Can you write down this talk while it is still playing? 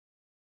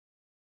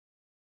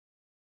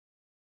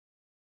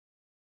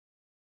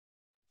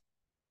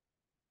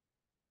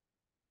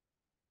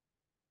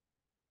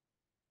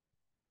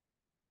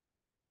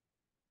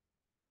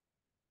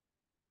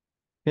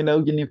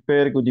Hello,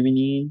 Jennifer. Good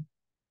evening.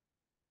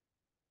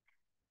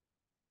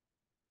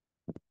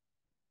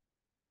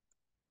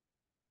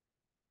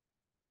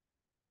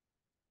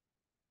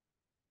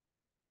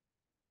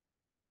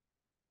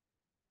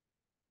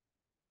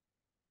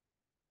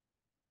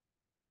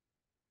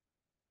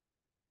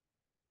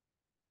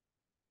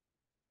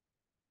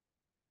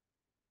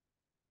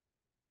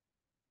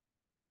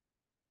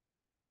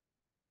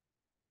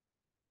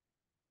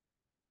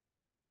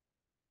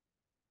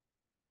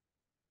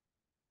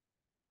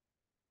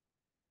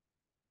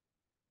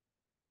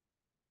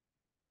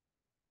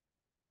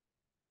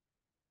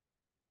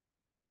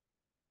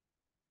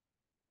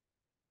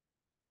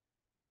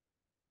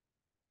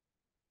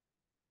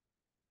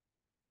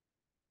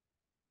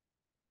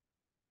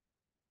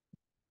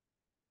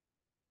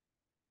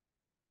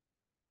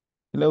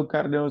 Hello,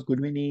 Carlos. Good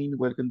evening.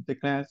 Welcome to the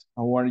class.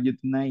 How are you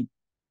tonight?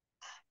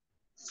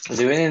 Good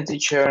evening,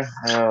 teacher.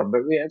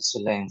 Very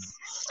excellent.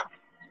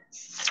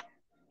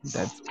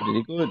 That's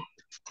pretty good.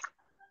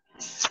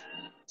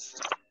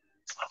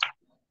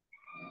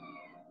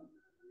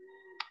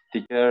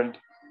 Teacher,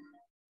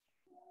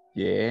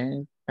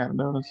 Yes,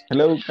 Carlos.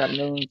 Hello,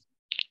 Carlos.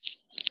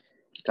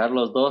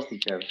 Carlos 2,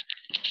 teacher.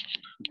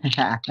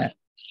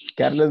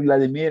 Carlos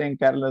Vladimir and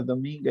Carlos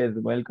Dominguez.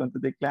 Welcome to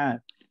the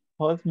class.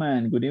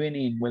 Hosman, good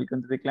evening.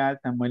 Welcome to the class.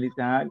 Samuel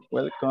Isaac,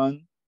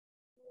 welcome.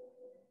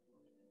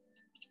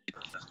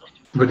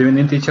 Good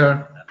evening,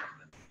 teacher.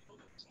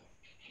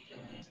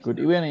 Good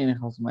evening,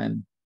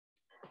 Hosman.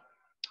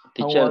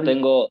 How Teacher, are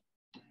you?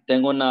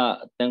 tengo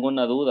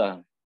una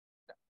duda.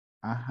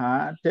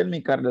 Tell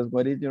me, Carlos,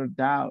 what is your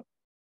doubt?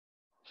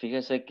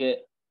 Fíjese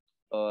que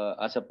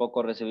hace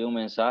poco recibí un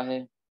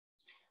mensaje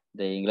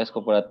de Inglés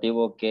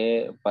Corporativo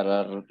que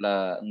para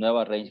la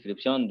nueva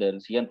reinscripción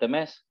del siguiente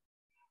mes,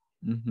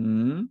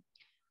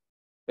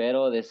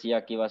 pero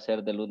decía que iba a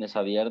ser de lunes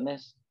a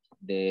viernes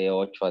de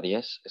 8 a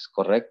 10. ¿Es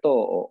correcto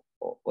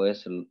o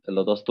es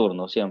los dos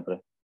turnos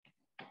siempre?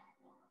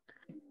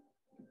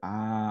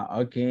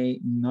 Ok.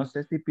 No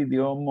sé si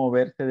pidió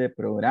moverse de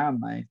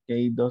programa. Es que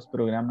hay dos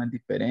programas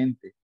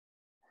diferentes.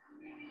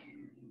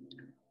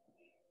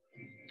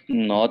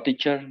 No,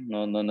 teacher,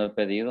 no he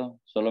pedido.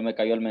 Solo me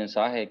cayó el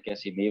mensaje que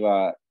si me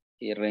iba a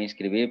ir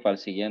reinscribir para el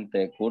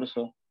siguiente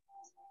curso.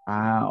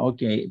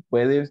 Ok.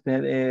 ¿Puede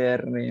usted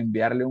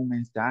reenviarle un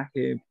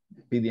mensaje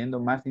pidiendo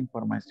más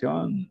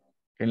información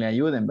que le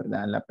ayuden,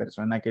 verdad? La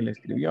persona que le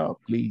escribió,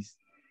 please.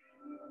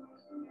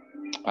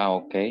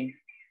 Ok.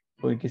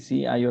 Porque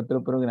sí, hay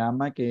otro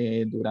programa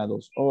que dura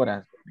 2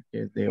 horas,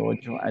 que es de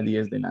 8 a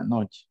 10 de la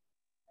noche.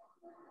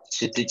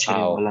 Sí, teacher,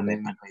 igual a mí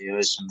me cayó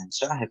ese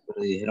mensaje,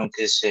 pero dijeron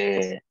que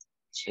se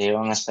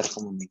iban a estar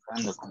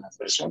comunicando con la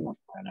persona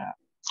para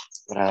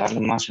darle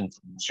más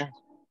información.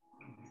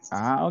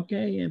 Ok.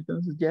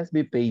 Entonces, just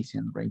be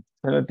patient, right?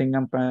 Solo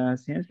tengan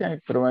paciencia y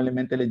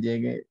probablemente les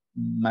llegue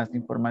más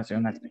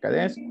información acerca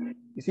de eso.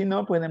 Y si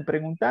no, pueden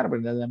preguntar,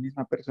 ¿verdad? La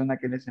misma persona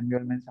que les envió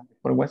el mensaje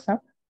por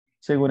WhatsApp,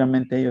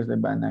 seguramente ellos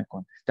les van a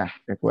contestar,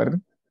 ¿de acuerdo?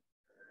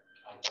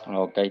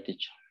 Ok,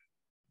 teacher.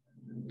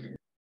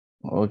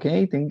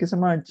 Okay, thank you so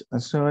much.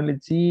 So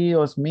let's see,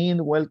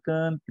 Osmin,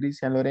 welcome,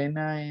 Tricia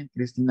Lorena and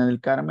Cristina del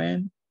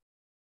Carmen.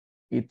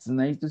 It's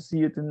nice to see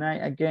you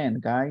tonight again,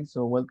 guys.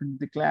 So welcome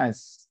to the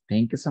class.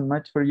 Thank you so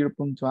much for your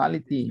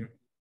punctuality.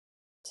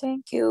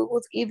 Thank you.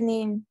 Good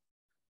evening.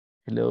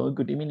 Hello,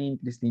 good evening,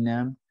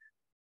 Cristina.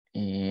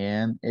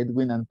 And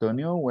Edwin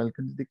Antonio,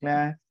 welcome to the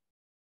class.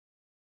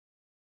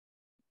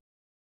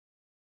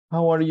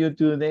 How are you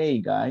today,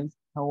 guys?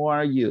 How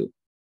are you?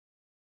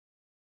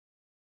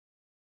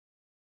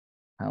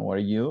 How are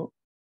you?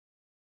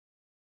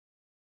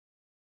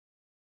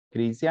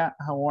 Crisia,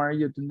 how are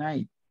you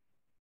tonight?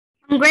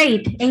 I'm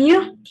great. And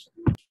you?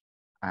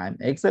 I'm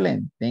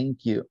excellent,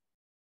 thank you.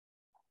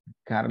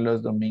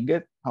 Carlos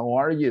Dominguez, how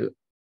are you?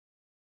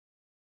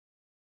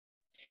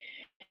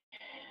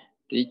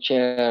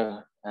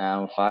 Teacher,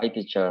 I'm fine,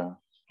 teacher.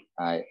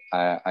 I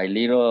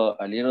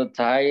little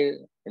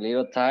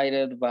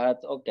tired,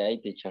 but okay,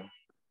 teacher.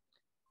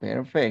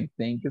 Perfect,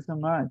 thank you so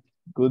much.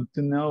 Good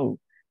to know.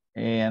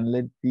 And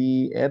let's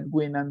see,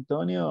 Edwin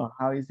Antonio,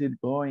 how is it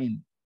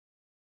going?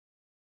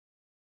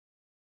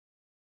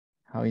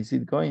 How is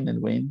it going,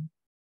 Edwin?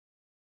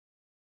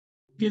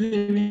 Good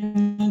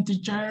evening,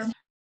 teacher.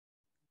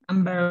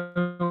 I'm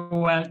very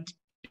well.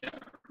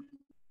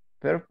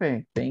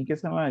 Perfect, thank you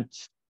so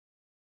much.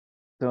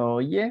 So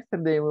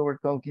yesterday we were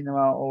talking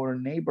about our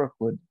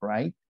neighborhood,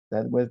 right?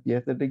 That was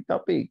yesterday's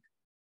topic.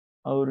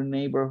 Our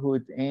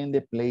neighborhood and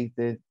the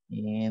places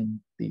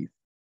in this.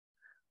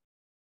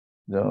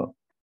 So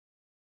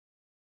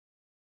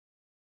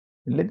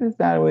let's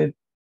start with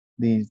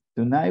this.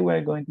 Tonight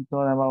we're going to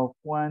talk about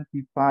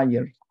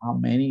quantifiers. How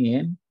many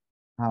and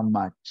how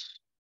much?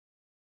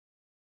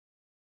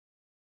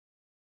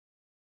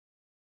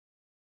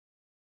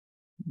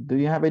 Do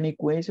you have any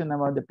question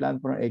about the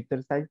platform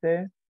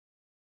exercises?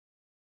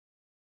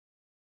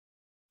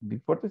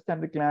 Before to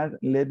start the class,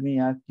 let me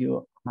ask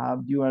you,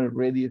 have you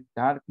already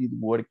started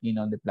working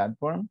on the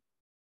platform?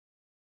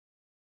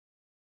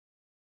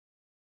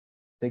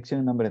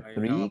 Section number I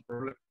 3.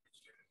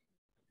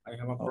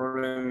 have a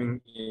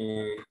problem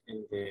in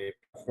the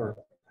form.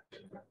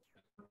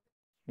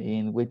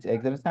 In which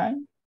exercise?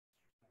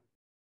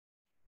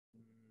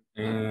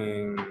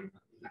 En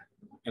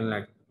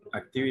la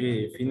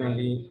activity,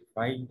 finally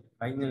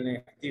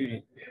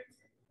activity.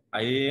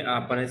 Ahí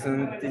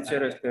aparecen,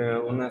 teacher,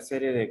 una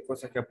serie de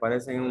cosas que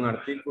aparecen en un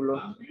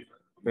artículo,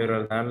 pero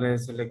al darle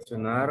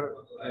seleccionar,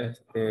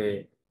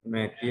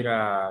 me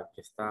tira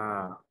que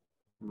está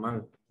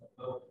mal.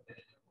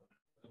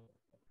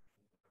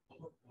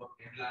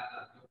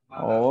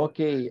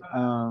 Okay,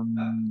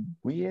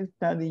 we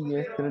studied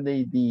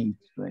yesterday this,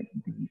 right?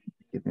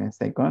 Give me a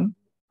second.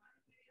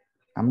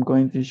 I'm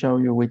going to show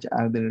you which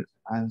other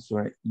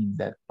answer in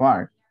that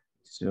part.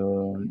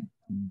 So,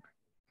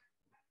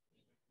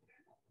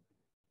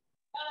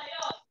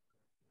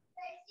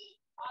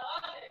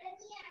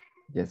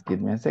 just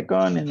give me a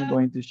second and I'm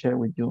going to share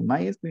with you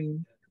my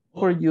screen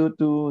for you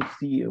to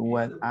see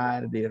what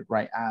are the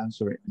right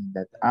answer in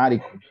that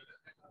article.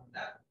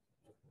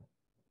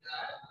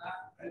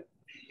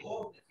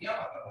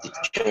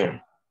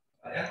 Teacher.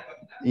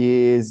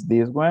 Is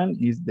this one?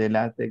 Is the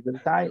last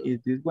exercise?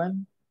 Is this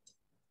one?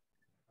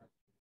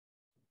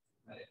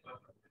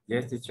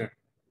 Yes, teacher.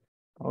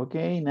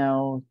 Okay,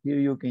 now here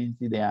you can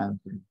see the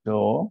answer.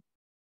 So,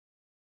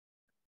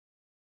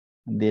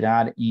 there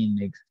are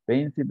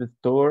inexpensive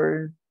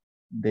stores,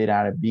 there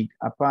are big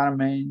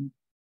apartments,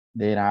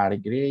 there are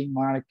gray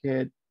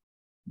markets,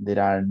 there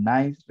are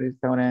nice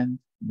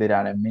restaurants, there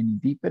are many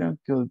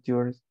different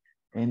cultures,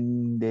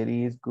 and there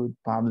is good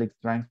public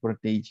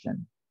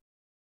transportation.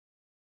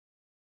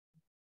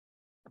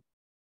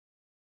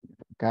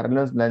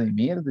 Carlos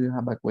Vladimir, do you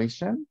have a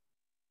question?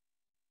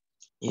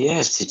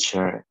 Yes,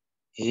 teacher.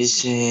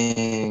 Is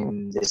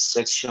in the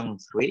section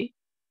 3.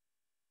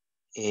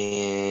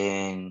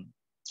 And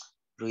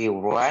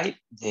rewrite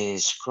the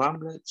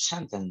scrambled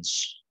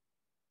sentence.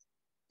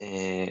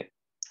 I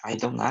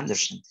don't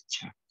understand,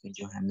 teacher. Can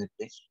you help me,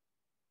 please?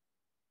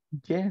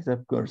 Yes,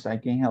 of course, I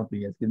can help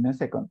you. Just give me a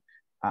second.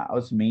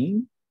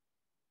 Osmin,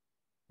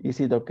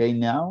 is it okay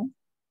now?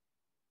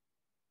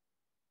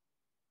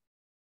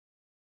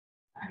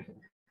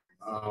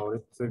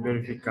 Ahorita estoy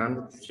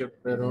verificando, teacher,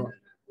 pero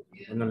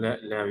bueno,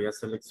 le había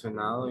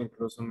seleccionado,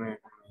 incluso me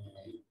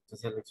hice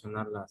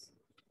seleccionarlas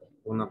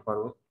una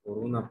por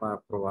una para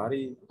probar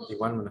y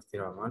igual me las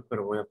tiraba mal,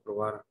 pero voy a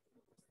probar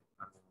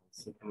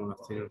así como las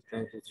tiene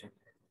usted, teacher.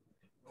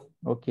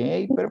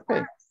 Okay,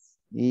 perfect.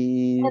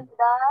 In that,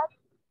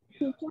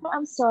 teacher,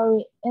 I'm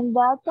sorry, in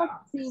that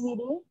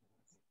activity,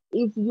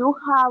 if you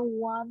have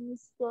one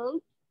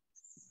mistake,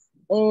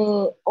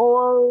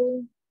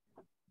 or,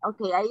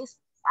 okay, I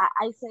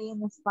say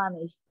in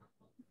Spanish,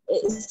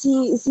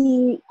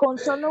 si con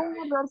solo un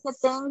error que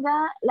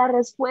tenga la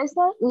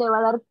respuesta, le va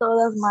a dar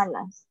todas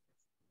malas.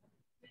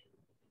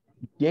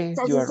 Yes,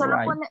 O sea, you si are solo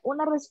right. pone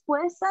una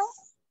respuesta,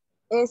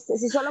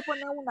 si solo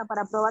pone una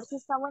para probar si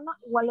está bueno,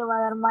 igual le va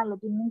a dar malo.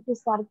 Tienen que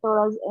estar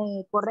todas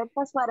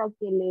correctas para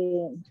que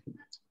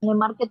le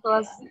marque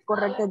todas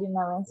correctas de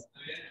una vez.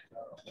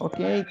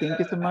 Okay, thank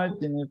you so much,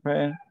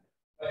 Jennifer.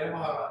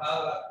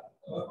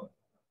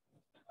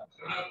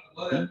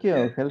 Thank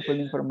you, helpful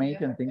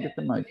information. Thank you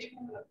so much.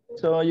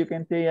 So you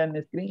can take a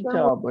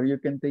screenshot or you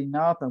can take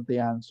note of the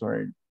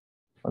answer.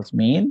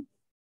 Osmin?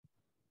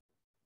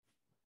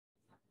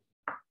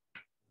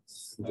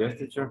 Yes,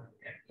 teacher.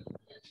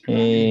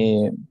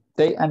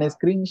 Take a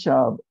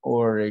screenshot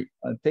or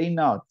take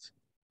note.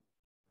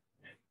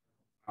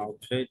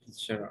 Okay,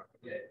 teacher.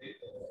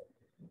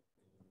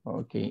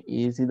 Okay,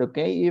 is it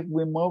okay if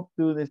we move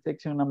to the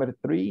section number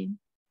 3?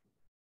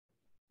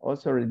 Oh,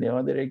 sorry, the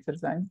other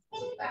exercise?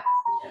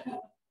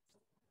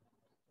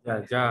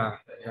 Ya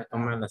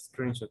tomé la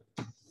screenshot.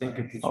 Thank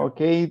you, teacher.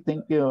 Okay,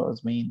 thank you,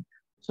 Osmin.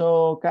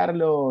 So,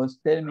 Carlos,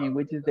 tell me,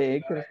 which is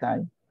the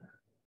exercise?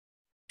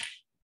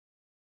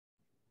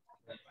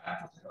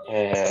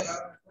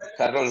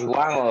 Carlos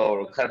 1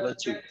 or Carlos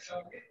 2?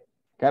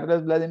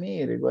 Carlos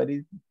Vladimir, what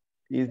is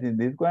in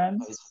this one?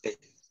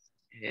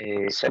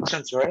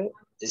 Section 3?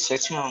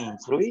 Section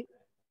 3?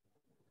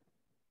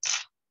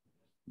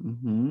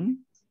 Mm-hmm.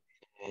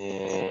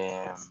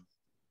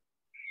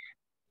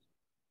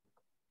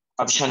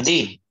 Option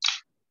D.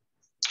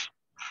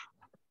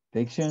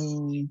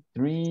 Section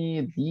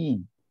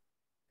 3D.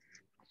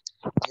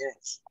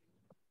 Yes.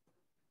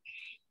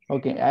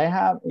 Okay, I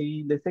have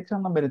in the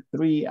section number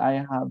 3, I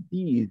have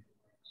these.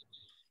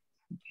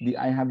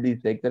 I have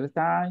this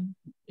exercise,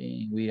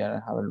 and we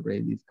have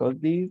already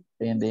discussed this.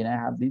 And then I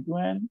have this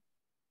one,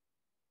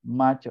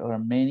 much or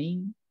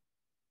many.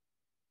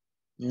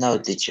 No,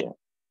 teacher.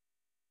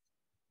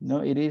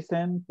 No, it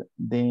isn't.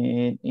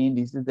 Then, and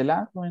this is the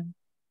last one.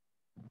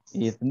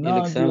 If El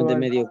not, examen de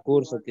medio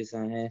curso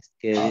quizás es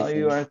que dice.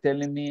 you are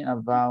telling me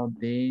about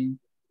the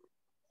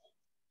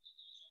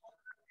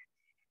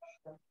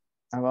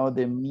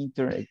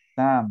meter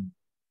exam.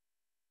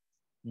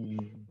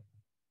 Here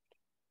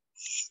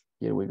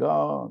we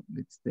go.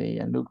 Let's take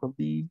a look of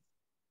this.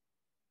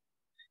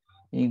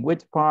 In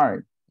which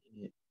part?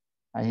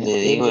 I have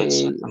Le digo A,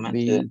 exactamente.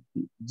 B, C,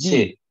 D.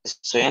 Sí,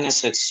 estoy en la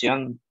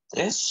sección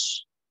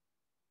 3.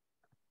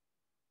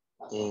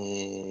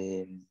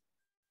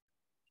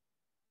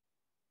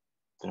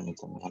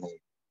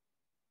 Permítame.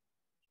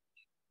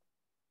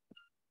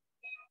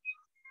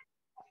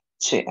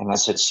 Sí, en la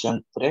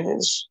sección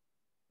 3,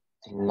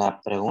 la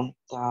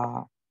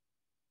pregunta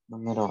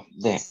número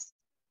D.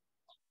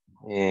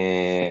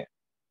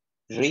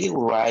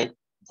 Rewrite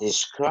the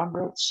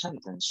scrambled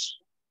sentence.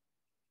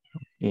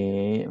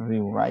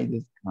 Rewrite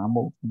the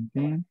scrambled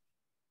sentence.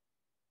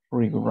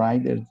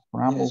 Rewrite the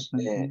scrambled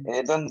sentence.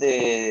 Es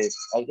donde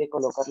hay que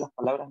colocar las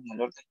palabras en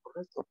el orden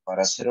correcto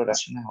para hacer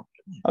oraciones o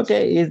preguntas.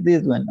 Okay, it's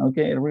this one.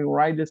 Okay,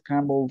 rewrite the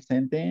scrambled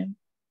sentence.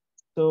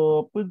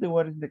 So put the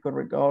words in the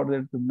correct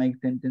order to make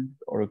sentences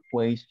or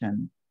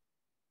questions.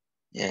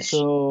 Yes.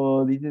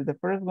 So this is the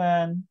first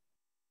one.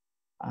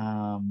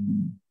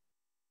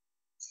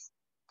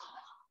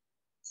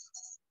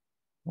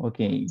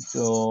 Okay,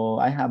 so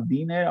I have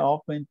dinner,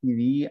 often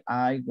TV,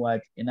 I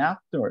watch, and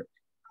after.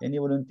 Any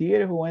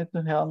volunteer who wants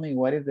to help me,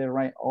 what is the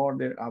right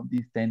order of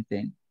this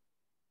sentence?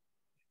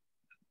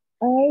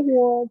 I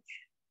watch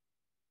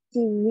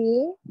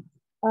TV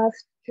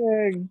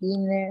after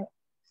dinner.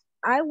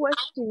 I watch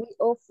TV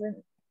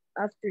often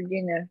after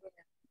dinner.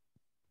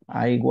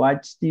 I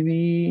watch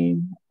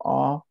TV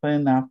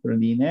often after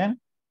dinner.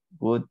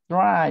 Good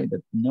try,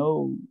 but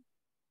no.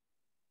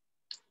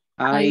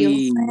 I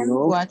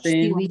often watch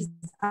TV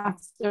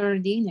after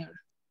dinner.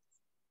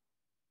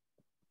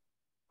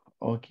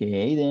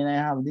 Okay, then I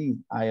have this.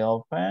 I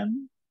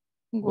often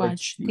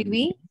Watch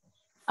TV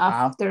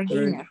after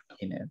dinner.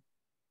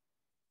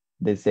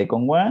 The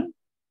second one.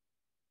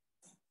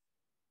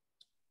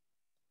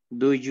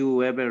 Do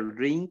you ever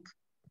drink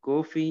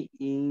coffee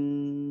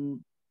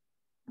in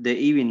the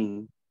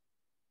evening?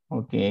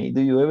 Okay,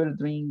 do you ever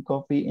drink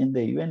coffee in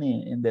the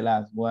evening? In the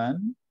last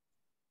one.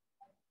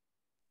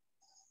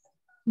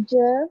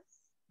 Jeff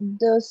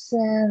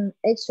doesn't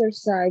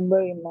exercise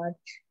very much.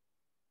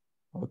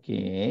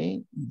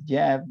 Okay,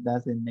 Jeff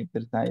doesn't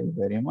exercise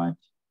very much.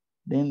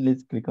 Then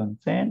let's click on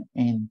send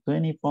and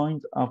 20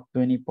 points of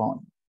 20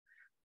 points.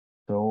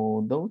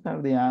 So those are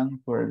the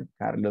answers,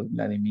 Carlos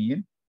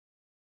Vladimir.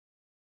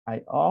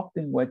 I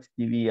often watch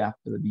TV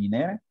after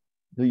dinner.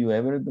 Do you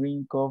ever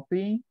drink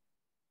coffee?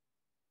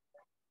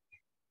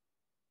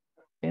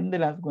 And the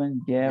last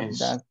one, Jeff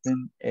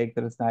doesn't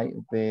exercise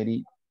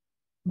very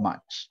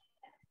much.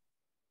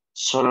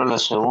 Solo la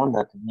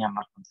segunda tenía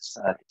más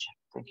contestada.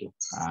 Thank you.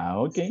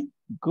 Okay,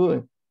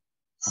 good.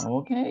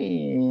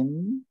 Okay,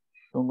 and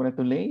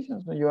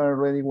congratulations, you are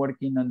already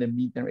working on the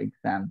midterm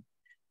exam.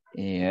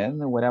 And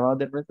what about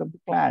the rest of the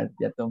class?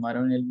 ¿Ya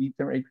tomaron el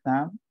midterm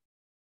exam?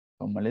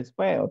 ¿Cómo les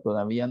fue? ¿O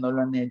todavía no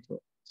lo han hecho?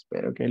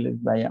 Espero que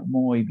les vaya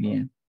muy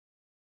bien.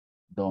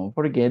 Don't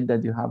forget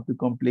that you have to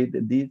complete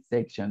this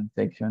section,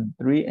 section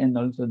 3, and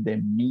also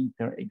the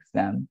midterm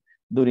exam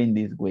during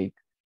this week.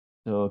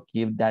 So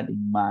keep that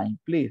in mind,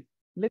 please.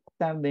 Let's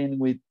start then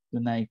with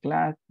tonight's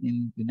class.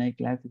 In tonight's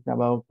class is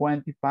about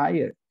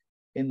quantifiers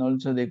and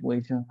also the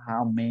question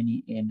how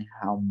many and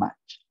how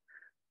much.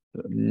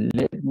 So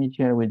let me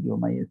share with you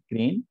my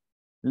screen.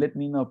 Let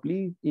me know,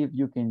 please, if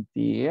you can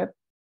see it.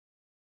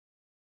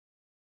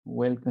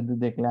 Welcome to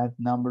the class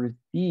number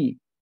C.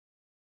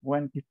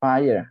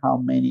 Quantifier, how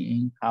many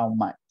and how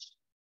much.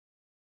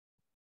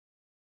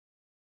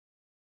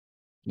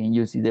 Can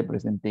you see the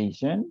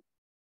presentation?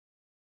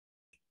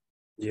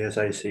 Yes,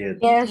 I see it.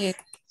 Yes.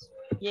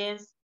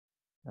 Yes.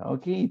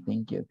 Okay,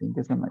 thank you. Thank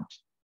you so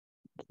much.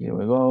 Here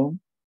we go.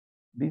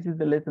 This is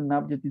the lesson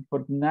objective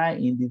for tonight.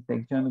 In this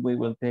section, we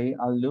will take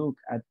a look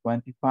at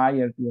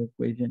quantifiers to a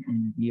question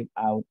and give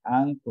out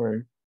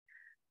answers.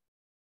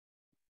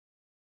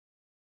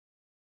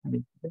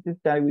 Let's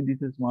start with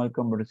this small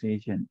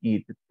conversation.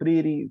 It's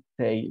pretty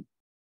safe.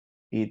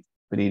 It's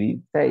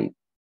pretty safe.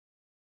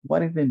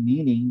 What is the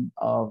meaning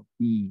of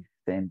this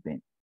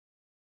sentence?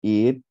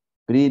 It's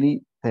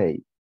pretty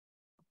safe.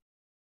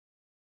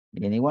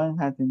 Anyone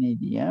has an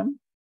idea?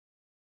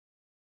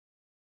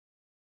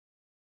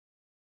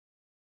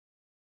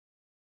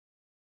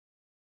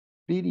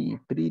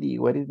 Pretty.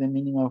 What is the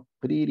meaning of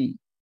pretty?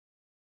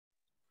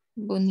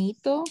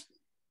 Bonito.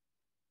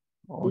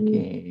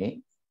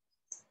 Okay.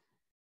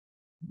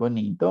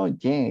 Bonito,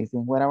 yes.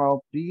 And what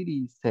about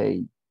pretty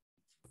safe?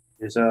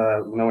 ¿Es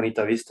una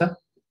bonita vista?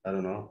 I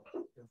don't know.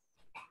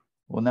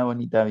 Una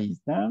bonita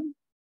vista.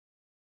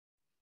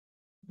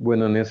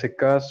 Bueno, en ese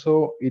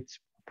caso, it's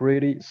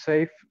pretty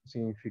safe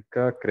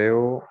significa,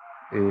 creo,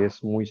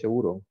 es muy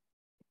seguro.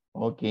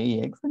 Ok,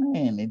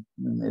 excelente.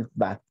 Es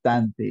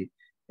bastante.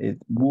 Es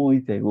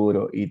muy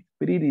seguro. It's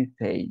pretty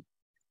safe.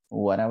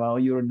 What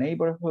about your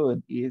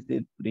neighborhood? Is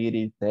it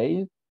pretty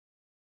safe?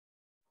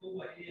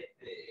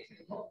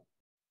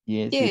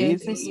 Yes,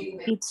 Yes, it is.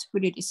 it's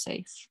pretty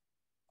safe.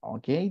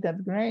 Okay,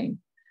 that's great.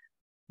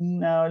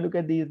 Now look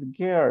at this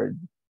girl.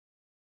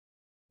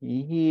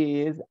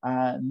 He is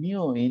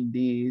new in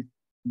this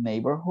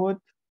neighborhood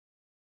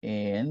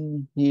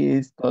and he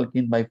is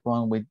talking by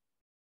phone with,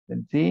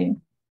 let's see,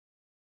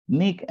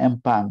 Nick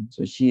and Pam.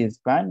 So she is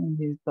Pam and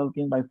he's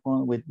talking by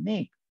phone with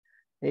Nick.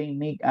 Hey,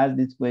 Nick asked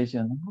this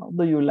question. How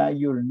do you like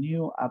your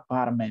new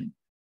apartment?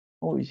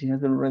 Oh, she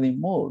has already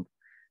moved.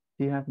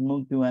 She has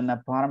moved to an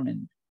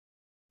apartment.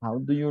 How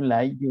do you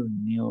like your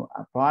new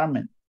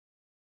apartment?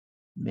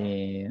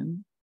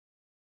 Then,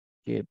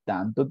 ¿qué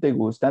tanto te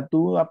gusta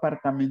tu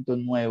apartamento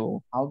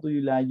nuevo? How do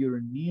you like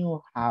your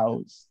new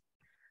house?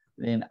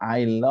 Then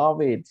I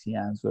love it, she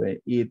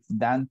answered. It's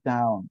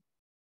downtown,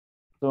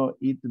 so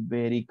it's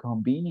very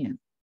convenient.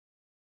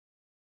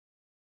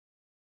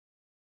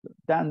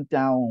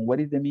 Downtown, what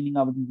is the meaning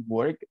of this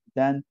word?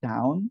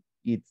 Downtown,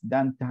 it's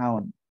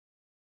downtown.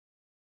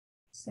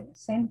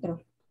 Centro.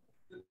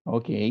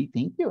 Okay,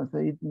 thank you. So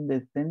it's in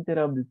the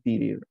center of the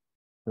city.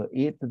 So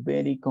it's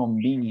very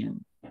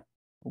convenient.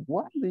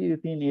 Why do you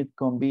think it's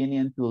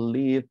convenient to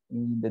live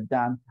in the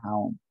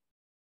downtown?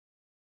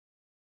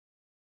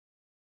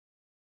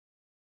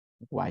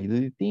 Why do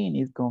you think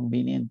it's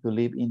convenient to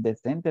live in the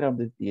center of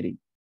the city?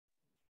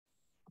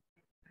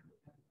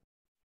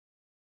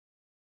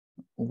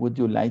 Would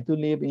you like to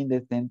live in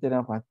the center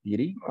of a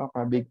city, of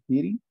a big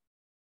city?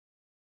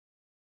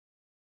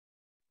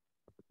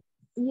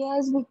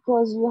 Yes,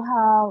 because you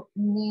have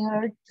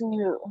near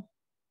to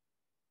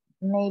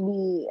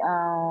maybe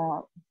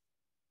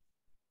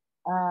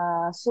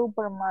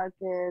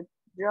supermarket,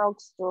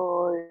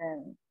 drugstore,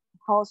 and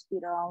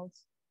hospitals.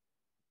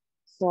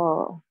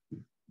 So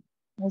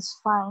it's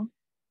fine.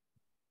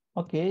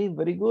 Okay,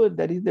 very good.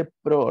 That is the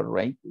pro,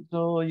 right?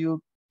 So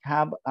you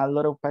have a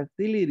lot of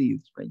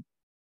facilities, right?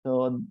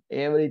 So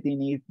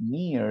everything is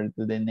near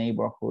to the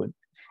neighborhood.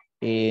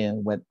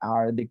 And what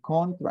are the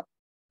contras?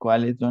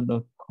 ¿Cuáles son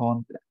los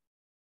contras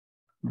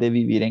de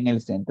vivir en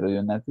el centro de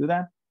una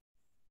ciudad?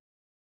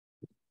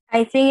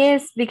 I think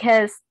it's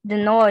because the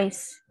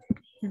noise,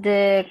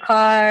 the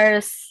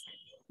cars,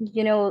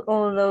 you know,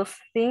 all those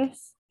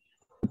things.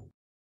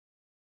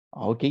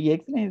 Okay,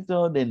 excellent.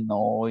 So the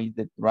noise,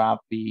 the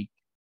traffic.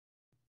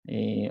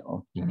 Okay,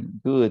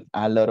 good.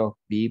 A lot of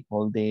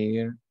people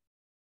there.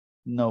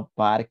 No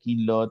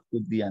parking lot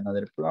could be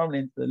another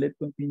problem. So let's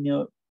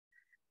continue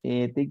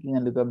taking a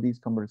look at this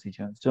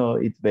conversation. So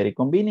it's very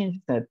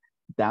convenient that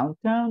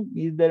downtown,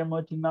 is there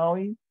much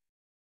noise?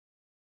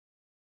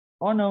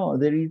 Oh no,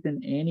 there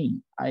isn't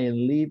any. I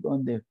live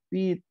on the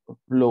 5th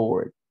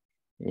floor.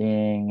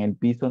 En el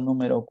piso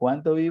número,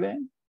 ¿cuánto vive?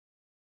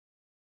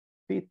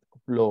 5th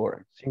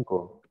floor.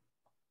 5.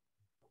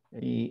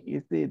 ¿Y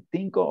es de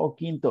 5 o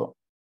quinto?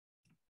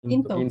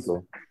 Quinto.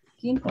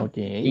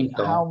 Okay.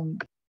 Quinto.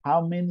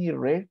 How many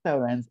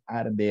restaurants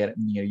are there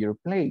near your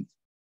place?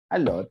 A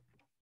lot.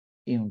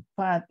 In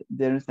fact,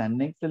 there's an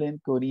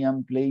excellent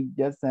Korean place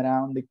just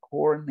around the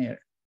corner.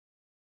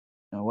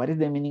 Now, what is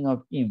the meaning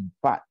of in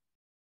fact?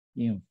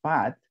 In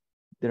fact,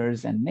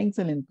 there's an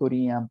excellent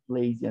Korean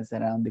place just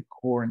around the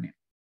corner.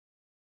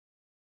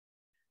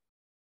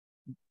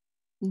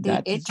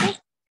 De hecho.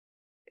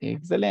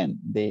 Excellent.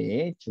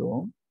 De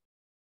hecho,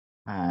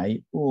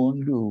 hay un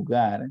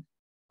lugar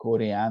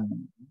coreano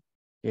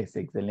que es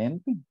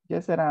excelente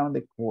just around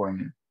the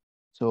corner.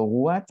 So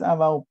what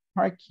about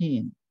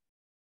parking?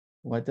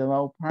 What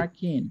about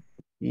parking?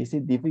 Is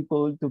it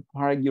difficult to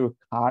park your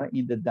car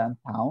in the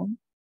downtown?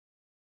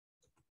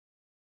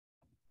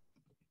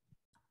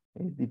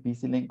 ¿Es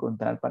difícil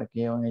encontrar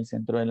parqueo en el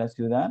centro de la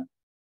ciudad?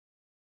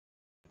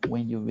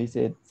 When you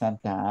visit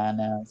Santa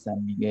Ana,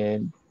 San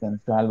Miguel, San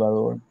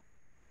Salvador.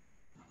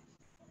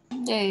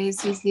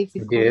 Yes, it's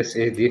difficult. Yes,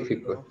 it's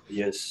difficult.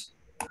 Yes.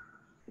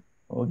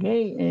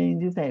 Okay,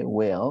 and you say,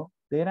 well,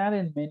 there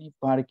aren't many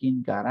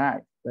parking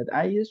garages, but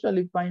I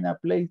usually find a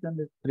place on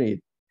the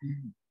street.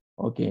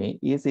 Okay,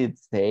 is it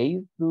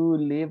safe to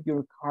leave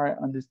your car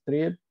on the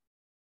street?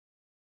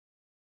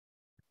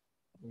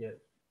 Yes.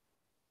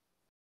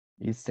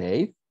 Is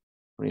safe?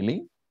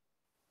 Really?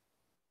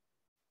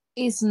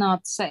 It's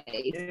not safe.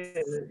 Yeah,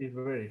 it's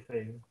very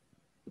safe.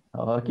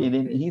 Okay,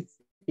 then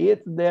is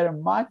there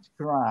much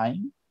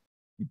crime?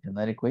 It's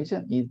another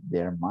question. Is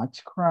there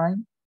much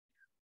crime?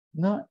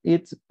 No,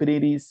 it's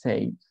pretty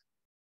safe.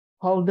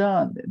 Hold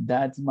on,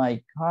 that's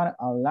my car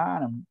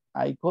alarm.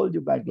 I call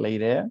you back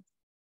later.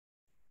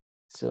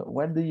 So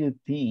what do you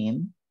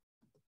think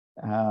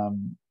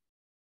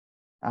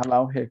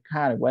about her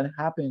car? What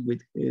happened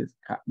with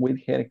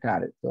her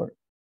car? Sorry.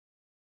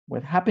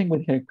 What happened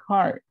with her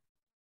car?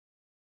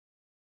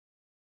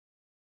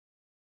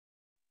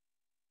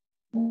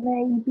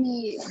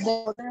 Maybe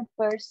the other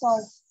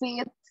person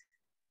fit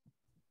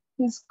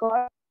his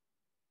car.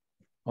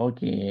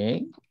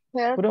 Okay.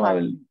 Her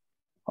Probably.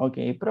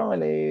 Okay,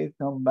 probably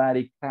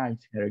somebody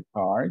crashed her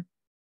car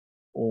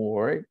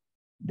or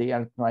they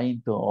are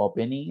trying to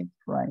open it,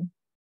 right?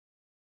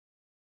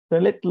 So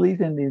let's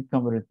listen to this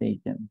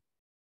conversation.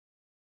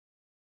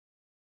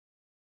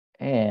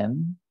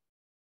 And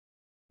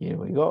here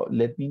we go.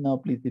 Let me know,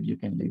 please, if you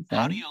can listen.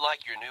 How do you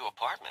like your new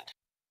apartment?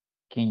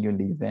 Can you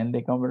listen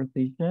the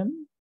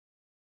conversation?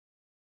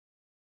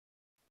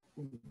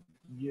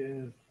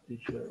 Yes,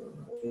 teacher.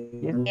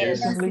 Yes, you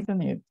can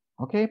listen it.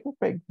 Okay,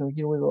 perfect. So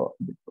here we go.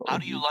 How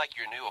do you like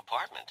your new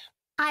apartment?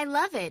 I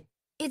love it.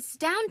 It's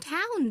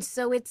downtown,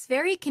 so it's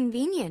very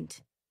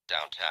convenient.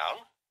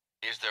 Downtown?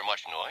 Is there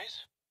much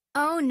noise?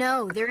 Oh,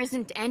 no, there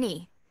isn't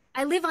any.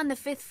 I live on the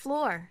 5th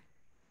floor.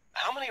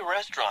 How many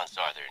restaurants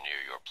are there near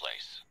your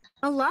place?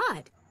 A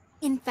lot.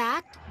 In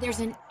fact,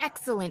 there's an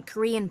excellent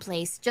Korean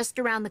place just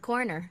around the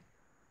corner.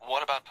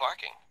 What about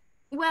parking?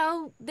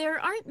 Well, there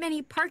aren't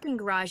many parking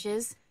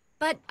garages,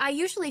 but I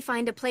usually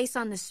find a place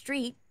on the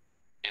street.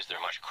 Is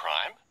there much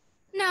crime?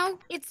 No,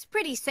 it's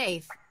pretty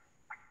safe.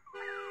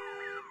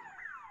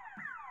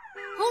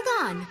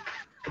 Hold on.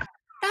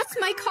 That's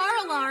my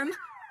car alarm.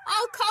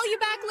 I'll call you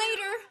back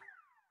later.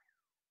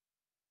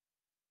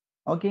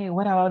 Okay,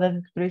 what about that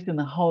expression,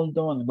 hold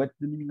on? What's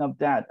the meaning of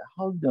that?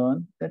 Hold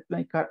on, that's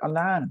my car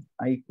alarm.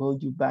 I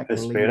called you back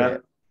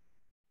later.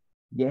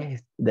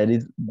 Yes, that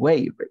is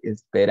wait,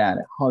 esperar.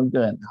 Hold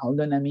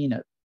on a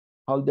minute.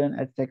 Hold on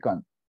a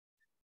second.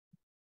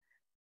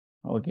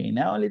 Okay,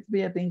 now let's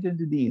pay attention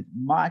to this.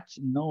 Much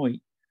noise.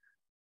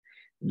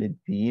 Let's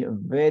see,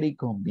 very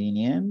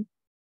convenient.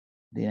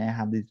 Then I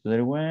have this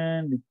other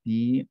one. Let's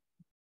see.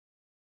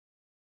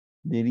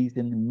 There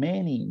isn't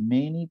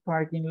many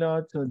parking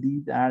lots, so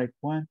these are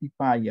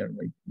quantifiers,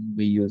 right?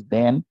 We use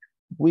them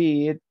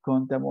with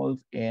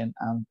countables and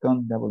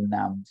uncountable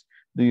nouns.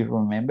 Do you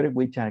remember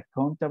which are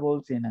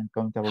countables and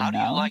uncountable nouns?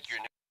 How do you like your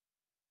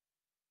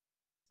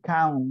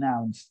count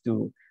nouns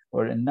too,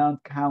 or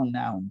non-count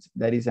nouns?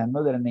 That is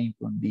another name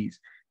for these.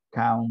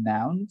 Count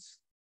nouns.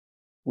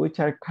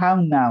 Which are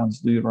count nouns?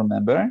 Do you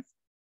remember?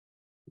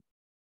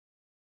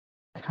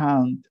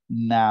 Count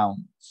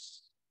nouns.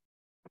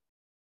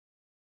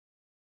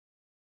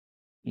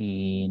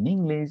 In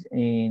English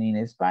and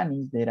in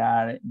Spanish, there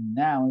are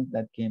nouns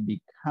that can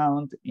be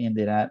count and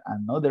there are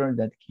another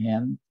that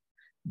can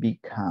be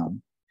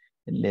count.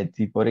 Let's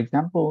see, for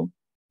example,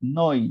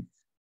 noise.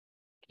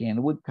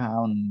 Can we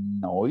count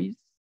noise?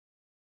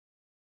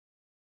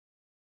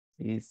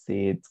 Is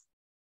it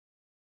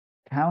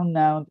count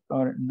nouns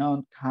or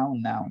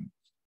non-count nouns?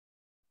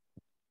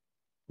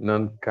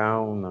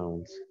 Non-count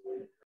nouns.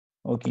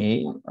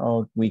 Okay,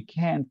 we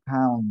can't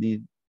count this.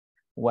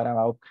 What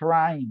about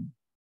crime?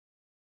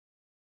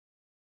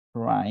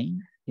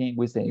 Crime, can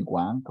we say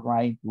 1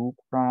 crime, 2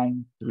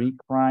 crime, 3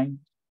 crime?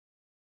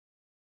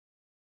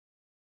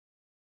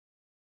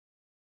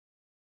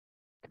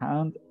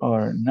 Count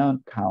or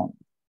non-count?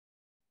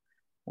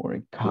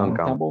 Or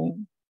countable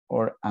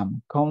or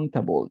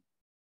uncountable?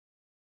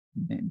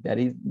 That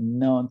is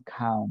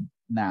non-count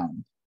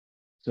nouns.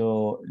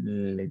 So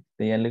let's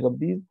take a look at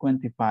this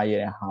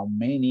quantifier. How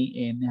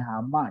many and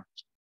how much?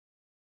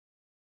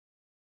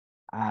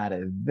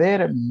 Are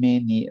there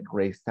many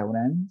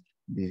restaurants?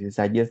 This is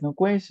a yes, no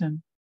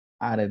question.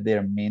 Are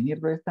there many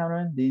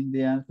restaurants? Then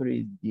the answer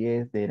is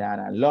yes, there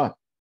are a lot.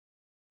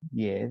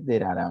 Yes,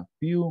 there are a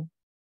few.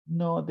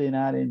 No, there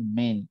aren't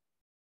many.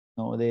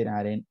 No, there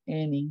aren't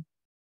any.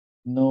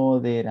 No,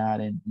 there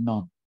aren't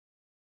none.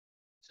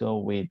 So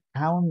with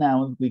count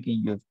nouns, we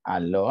can use a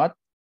lot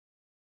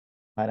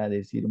para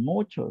decir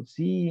muchos.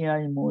 Sí,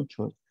 hay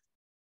muchos.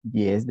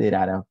 Yes, there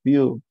are a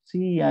few.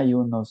 Sí, hay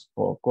unos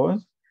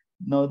pocos.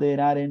 No, there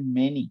aren't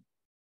many.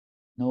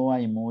 No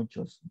hay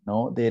muchos.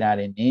 No, there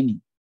aren't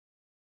any.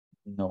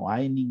 No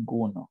hay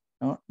ninguno.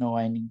 No, no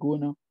hay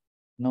ninguno.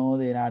 No,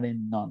 there aren't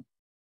none.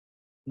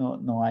 No,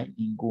 no hay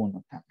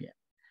ninguno también.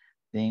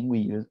 Then we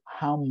use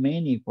how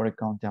many for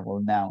countable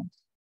nouns.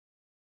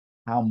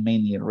 How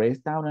many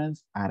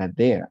restaurants are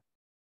there?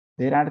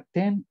 There are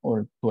 10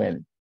 or 12.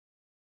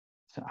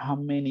 So how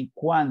many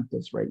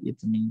cuantos, right?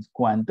 It means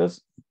cuantos,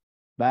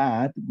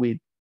 but with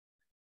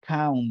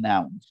count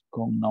nouns.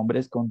 Con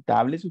nombres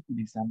contables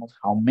utilizamos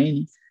how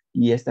many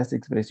y estas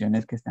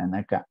expresiones que están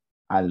acá.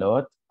 A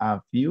lot,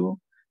 a few,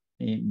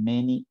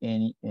 many,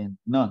 any, and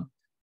none.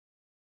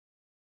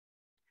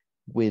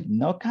 With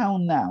no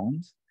count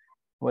nouns,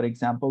 for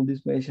example,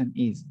 this question,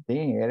 is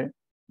there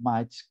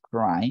much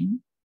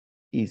crime?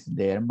 Is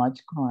there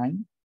much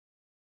crime?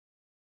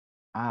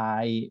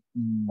 Hay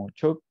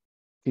mucho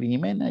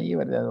crimen ahí,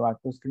 ¿verdad? O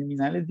actos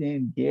criminales.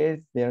 Then yes,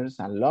 there's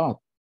a lot.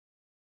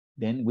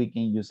 Then we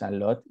can use a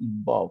lot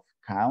in both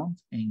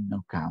count and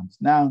no count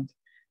nouns.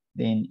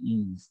 Then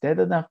instead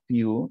of a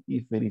few,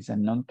 if it is a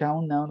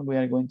non-count noun, we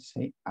are going to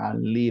say a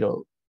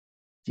little.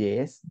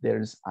 Yes,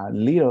 there's a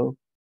little.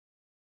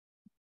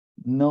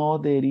 No,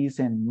 there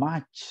isn't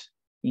much.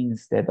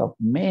 Instead of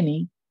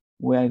many,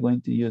 we are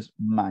going to use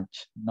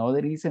much. No,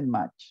 there isn't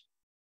much.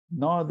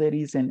 No, there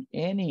isn't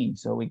any.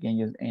 So we can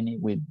use any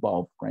with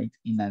both, right?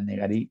 In a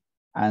negative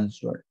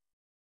answer.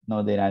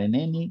 No, there aren't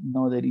any.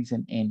 No, there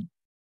isn't any.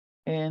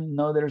 And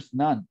no, there's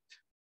none.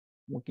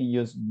 We can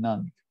use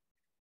none.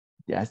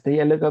 Just take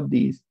a look at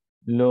this.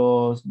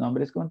 Los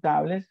nombres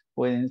contables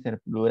pueden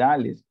ser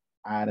plurales.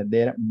 Are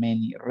there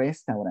many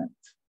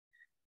restaurants?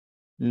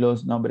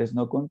 Los nombres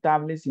no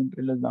contables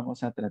siempre los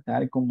vamos a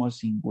tratar como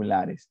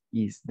singulares.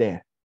 Is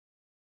there?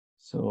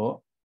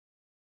 So,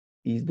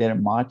 is there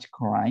much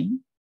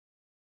crime?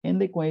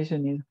 And the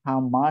question is, how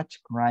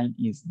much crime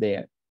is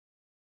there?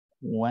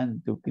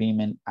 ¿Cuánto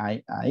crimen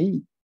hay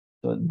ahí?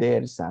 So,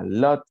 there's a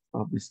lot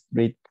of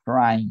street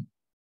crime.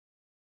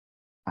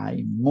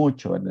 Hay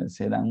mucho, ¿verdad?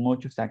 Se dan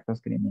muchos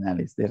actos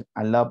criminales. There's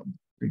a lot of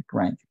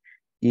crime.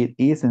 It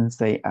isn't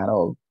safe at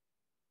all.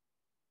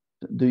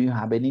 Do you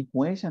have any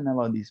question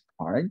about this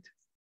part?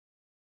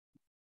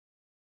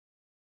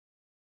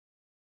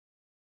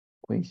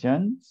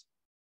 Questions?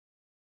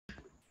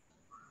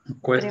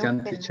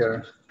 Question,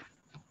 teacher.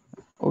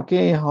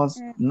 Okay,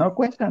 host, no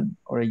question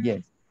or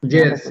yes?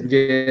 Yes,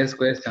 yes,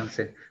 question,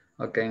 sí.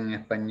 Ok, en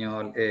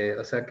español.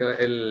 O sea que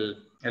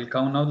el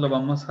count out lo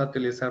vamos a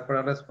utilizar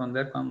para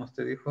responder, como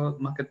usted dijo,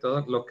 más que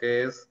todo lo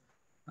que es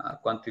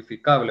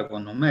cuantificable o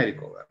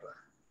numérico, ¿verdad?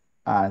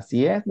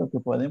 Así es, lo que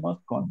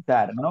podemos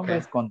contar, no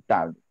es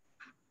contable.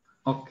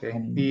 Ok,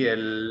 y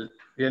el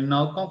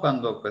no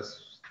cuando,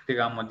 pues,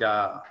 digamos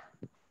ya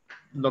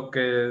lo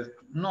que,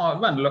 no,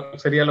 bueno,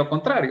 sería lo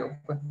contrario,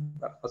 pues,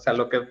 o sea,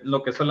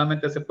 lo que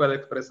solamente se puede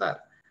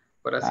expresar,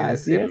 por así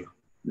Así es, decirlo.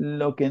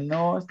 lo que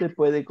no se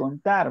puede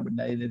contar,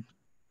 ¿verdad?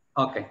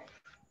 Ok.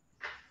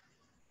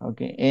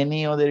 Okay,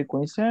 any other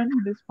question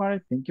in this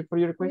part? Thank you for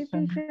your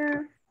question.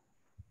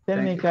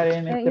 Tell me,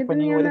 Karen, yo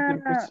Stephanie, tenía what is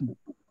your question?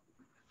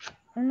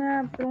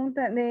 una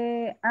pregunta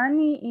de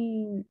Annie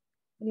y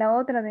la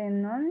otra de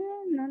 ¿no?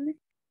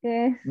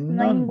 Que es,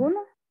 ¿no hay None. ninguno?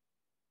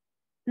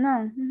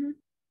 No.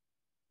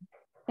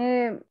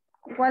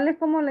 ¿Cuál es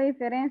como la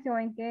diferencia o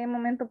en qué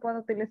momento puedo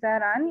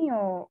utilizar Annie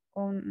o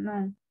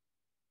no?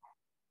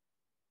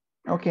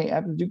 Okay,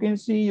 as you can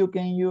see, you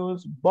can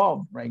use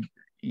both, right?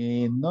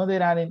 No,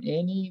 there aren't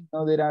any,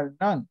 no, there are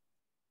none.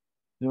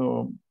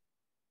 So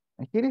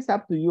here is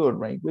up to you,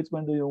 right? Which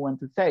one do you want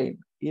to say?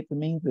 It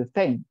means the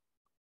same.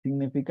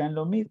 Significan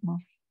lo mismo.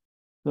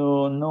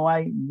 So no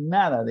hay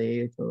nada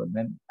de eso.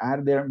 Then,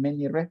 are there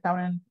many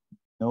restaurants?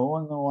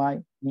 No, no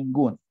hay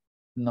ninguno.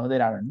 No,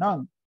 there are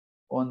none.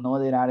 Or no,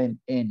 there aren't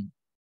any.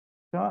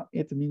 So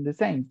it means the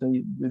same. So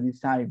you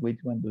decide which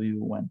one do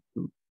you want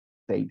to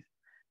say.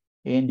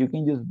 And you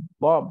can use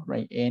both,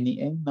 right? Any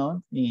and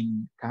none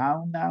in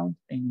count nouns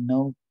and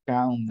no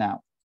count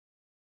nouns.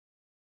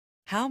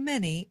 How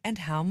many and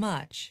how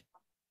much?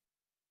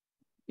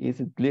 Is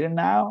it clear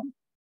now?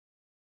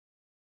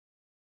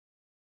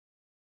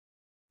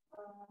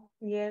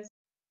 Yes.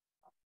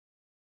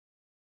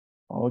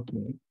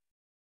 Okay.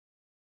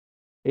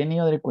 Any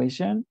other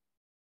question?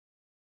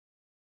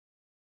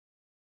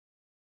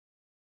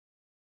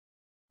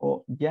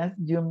 Oh, just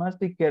you must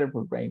be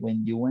careful, right?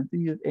 When you want to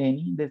use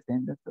any, the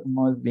sentence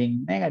must be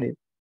negative.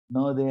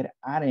 No, there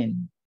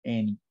aren't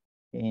any.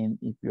 And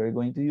if you're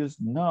going to use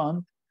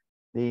none,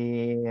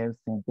 the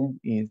sentence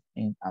is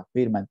in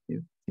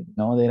affirmative.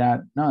 No, there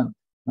are none.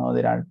 No,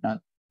 there are none.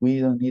 We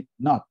don't need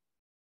not.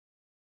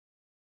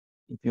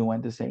 If you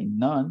want to say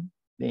none,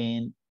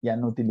 then ya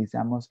no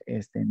utilizamos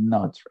este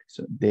not. Right?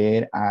 So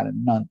there are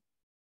none.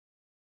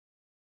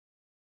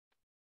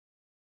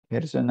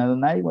 Persona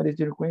Donai, what is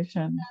your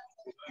question?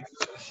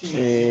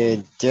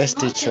 Yes,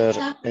 teacher.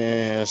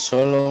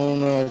 Solo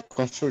una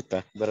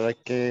consulta, ¿verdad?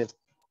 Que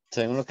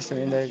según lo que estoy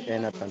viendo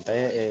en la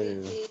pantalla,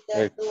 el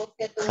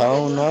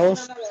count now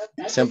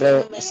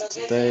siempre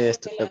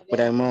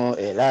ponemos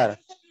el are,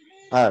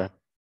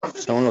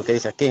 según lo que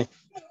dice aquí.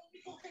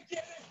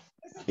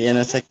 Y en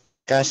este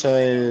caso,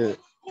 el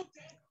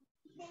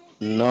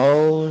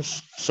no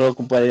solo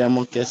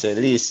ocuparíamos que es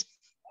el is.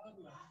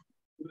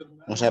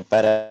 O sea,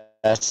 para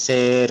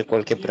hacer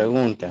cualquier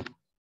pregunta.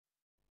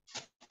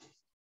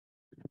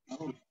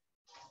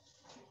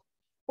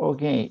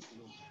 Okay.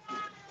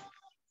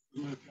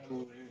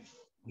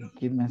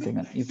 Give me a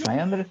second. If I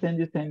understand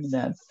you saying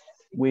that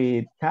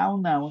with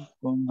count nouns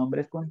con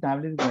nombres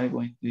contables, we're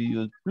going to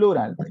use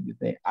plural. Right? You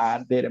say,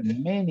 are there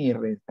many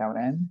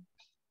restaurants?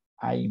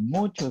 Hay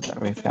muchos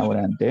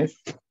restaurantes.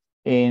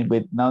 And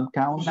with not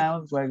count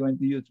nouns, we're going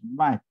to use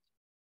much.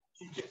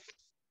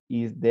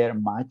 Is there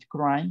much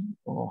crime?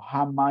 Or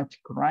how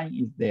much crime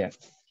is there?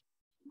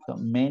 So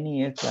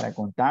many es para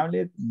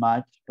contables,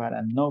 much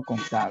para no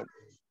contables.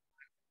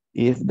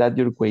 Is that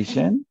your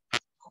question?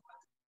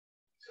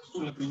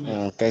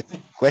 Okay,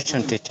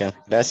 question, teacher.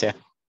 Gracias.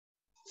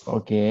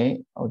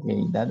 Okay,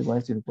 that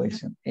was your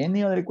question.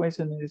 Any other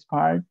question in this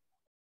part?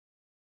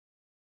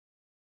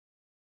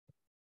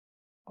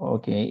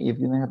 Okay, if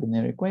you don't have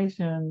another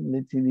question,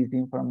 let's see this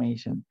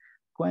information.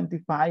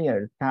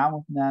 Quantifier,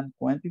 count noun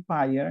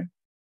quantifier.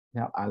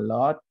 You have a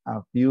lot,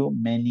 a few,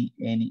 many,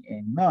 any,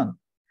 and none.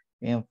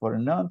 And for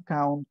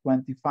non-count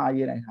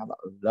quantifier, I have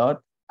a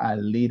lot, a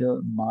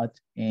little, much,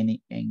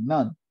 any, and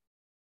none.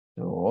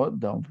 So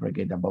don't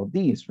forget about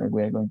this, right?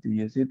 We're going to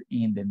use it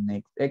in the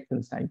next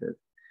exercises.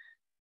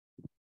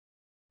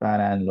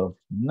 Para los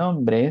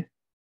nombres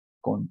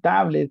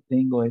contables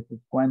tengo estos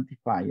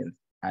quantifiers.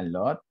 A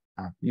lot,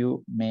 a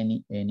few,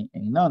 many, any,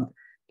 and none.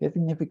 ¿Qué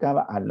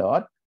significaba a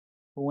lot?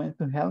 Who wants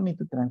to help me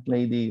to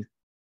translate this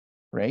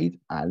phrase?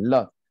 A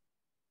lot.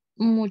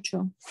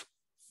 Mucho.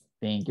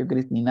 Thank you,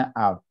 Cristina.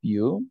 A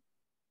few.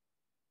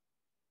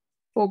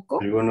 Poco.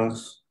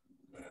 Algunos.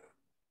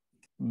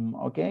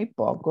 Okay,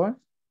 pocos.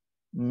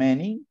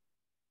 Many.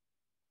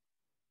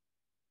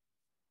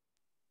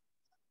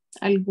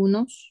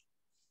 Algunos.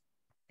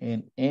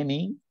 And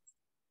any.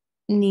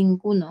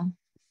 Ninguno.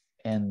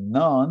 And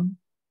none.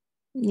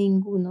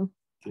 Ninguno.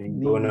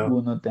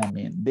 Ninguno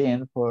también.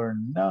 Then for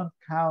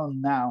non-count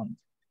nouns,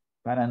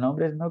 para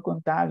nombres no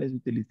contables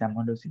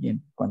utilizamos los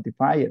siguientes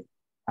quantifiers.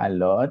 A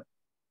lot,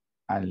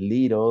 a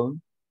little,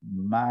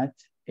 much,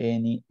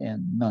 any,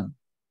 and none.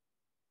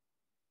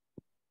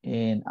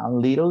 En a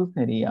little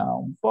sería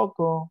un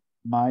poco,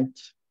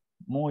 much,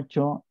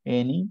 mucho,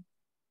 any,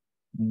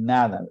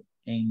 nada,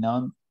 and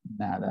none,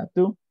 nada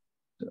too.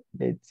 So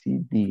let's see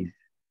this.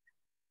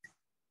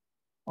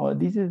 Oh,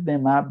 this is the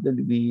map that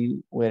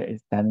we were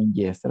studying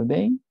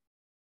yesterday.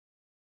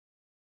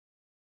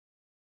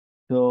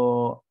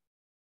 So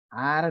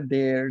are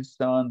there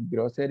some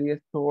grocery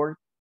stores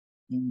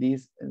in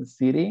this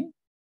city?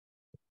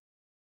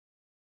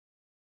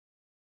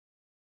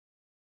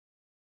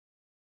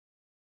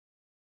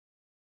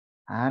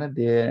 Are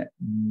there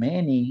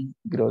many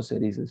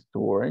grocery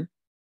stores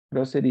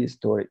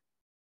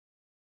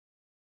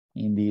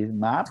in this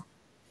map?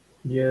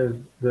 Yes,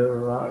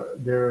 there are.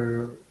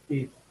 There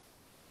is.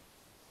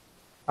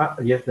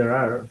 Yes, there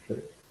are.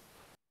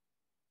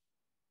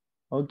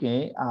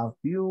 Okay, a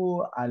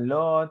few, a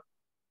lot,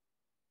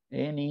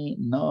 any,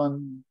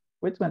 none.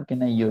 Which one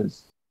can I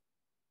use?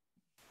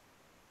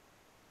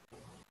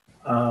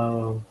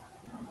 A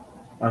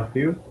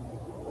few.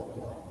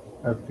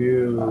 A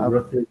few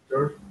grocery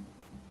stores.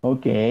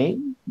 Okay,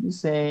 you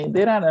say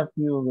there are a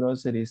few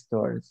grocery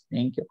stores.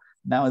 Thank you.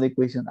 Now the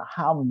question,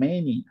 how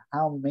many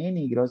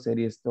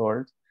grocery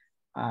stores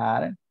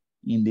are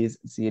in this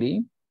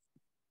city?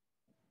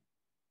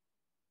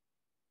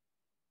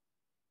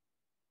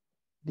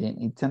 Then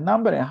it's a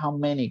number. How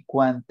many,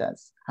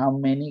 cuántas? How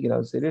many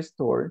grocery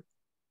stores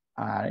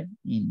are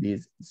in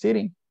this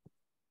city?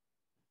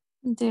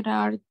 There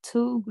are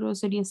 2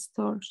 grocery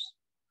stores.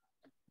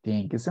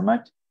 Thank you so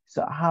much.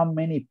 So how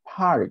many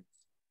parks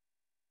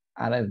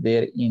are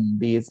there in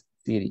this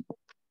city?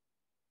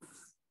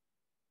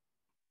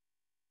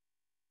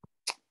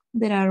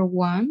 There are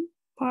 1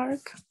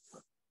 park.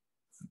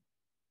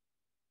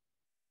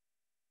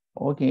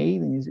 Okay,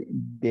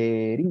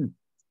 there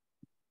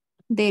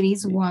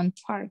is 1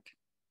 park.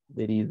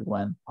 There is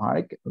 1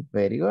 park.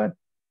 Very good.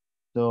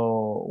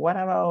 So what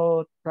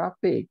about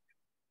traffic?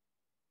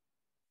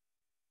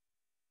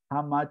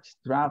 How much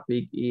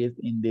traffic is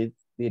in this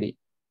city?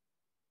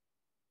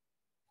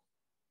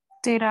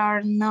 There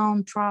are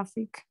no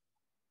traffic.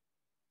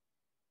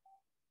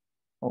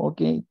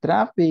 Okay,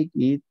 traffic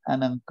is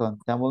an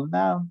uncountable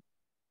noun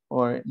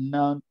or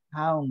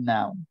non-count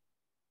noun.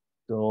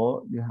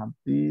 So you have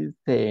to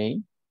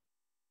say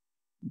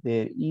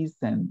there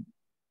isn't.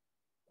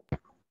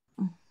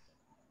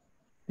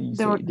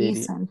 There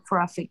isn't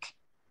traffic.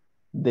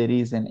 There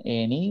isn't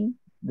any.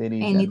 There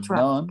isn't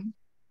none.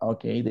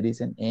 Okay, there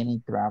isn't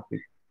any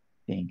traffic.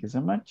 Thank you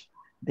so much.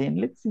 Then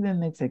let's see the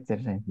next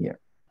exercise here.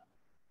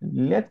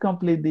 Let's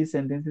complete these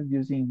sentences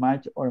using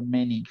much or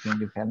many.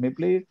 Can you help me,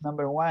 please?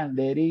 Number 1,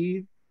 there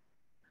is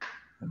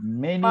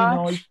many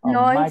noise or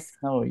much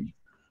noise.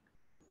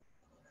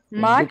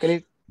 Much.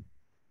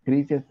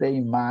 Chris is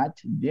saying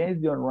much. Yes,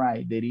 you're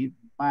right. There is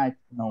much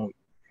noise.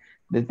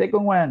 The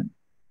second one.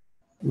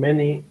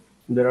 Many.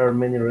 There are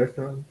many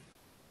restaurants.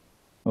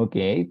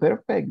 Okay,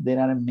 perfect. There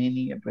are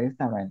many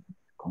restaurants.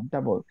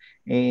 Countable.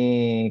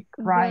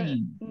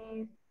 Crying.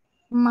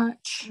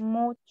 Much.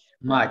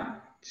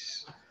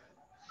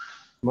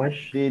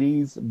 There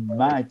is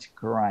much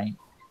crime.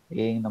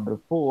 Number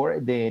 4,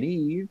 there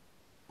is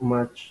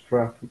much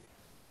traffic.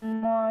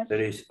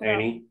 There is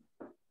any.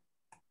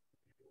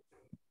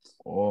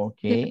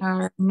 Okay. There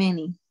are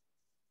many.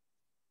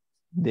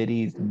 There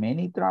is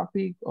many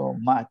traffic or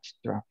much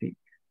traffic?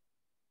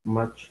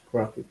 Much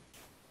traffic.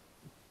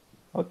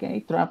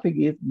 Okay, traffic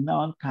is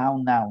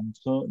non-count noun,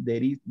 so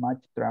there is much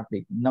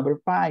traffic.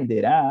 Number 5,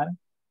 there are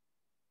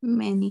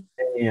many.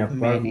 Many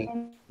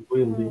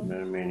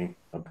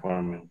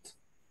apartments.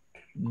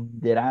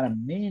 There are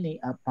many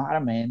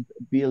apartment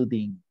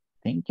buildings.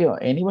 Thank you.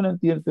 Any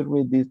volunteer to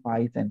read these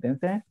 5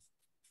 sentences?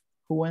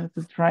 Who wants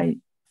to try?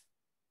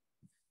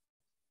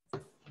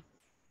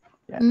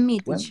 Yes. Me,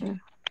 teacher.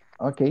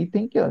 Okay,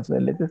 thank you. So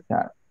let's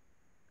start.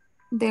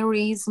 There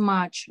is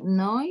much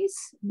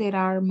noise. There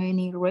are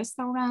many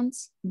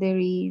restaurants. There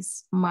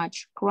is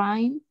much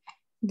crime.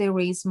 There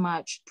is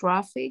much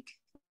traffic.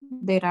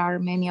 There are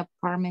many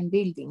apartment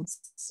buildings.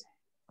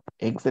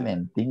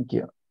 Excellent. Thank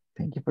you.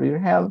 Thank you for your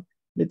help.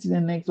 Let's see the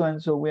next one.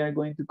 So we are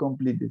going to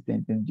complete the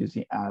sentence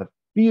using a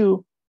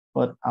few,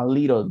 but a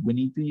little. We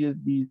need to use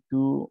these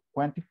 2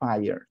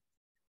 quantifiers.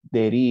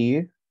 There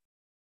is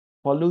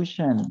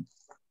pollution.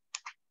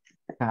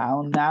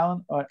 Count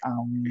noun or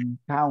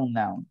uncount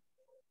noun?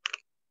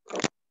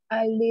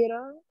 A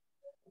little.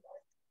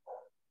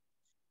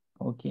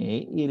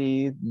 Okay, it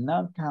is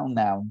not count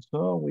noun,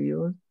 so we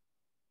use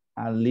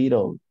a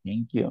little.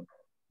 Thank you.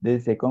 The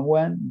second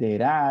one,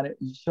 there are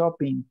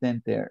shopping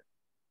centers.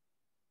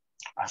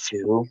 A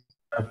few.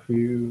 A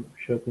few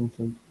shopping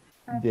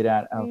centers. There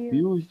are a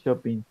few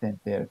shopping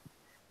centers.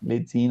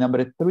 Let's see,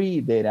 number 3,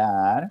 there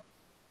are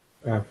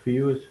a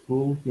few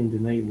schools in the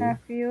neighborhood. A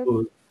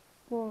few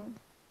schools.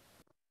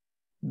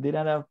 There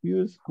are a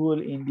few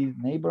schools in this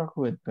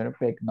neighborhood.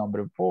 Perfect.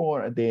 Number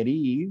 4, there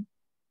is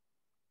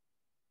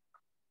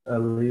a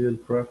little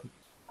traffic.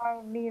 A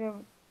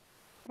little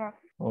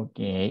traffic.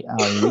 Okay, a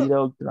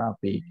little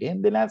traffic.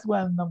 And the last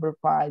one, number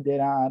 5,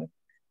 there are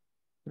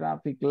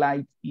traffic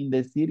lights in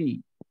the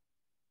city.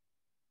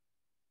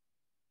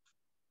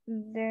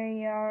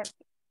 They are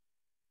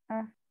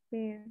a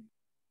few.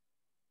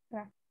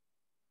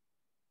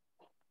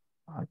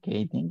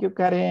 Okay, thank you,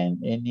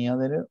 Karen. Any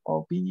other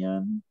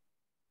opinion?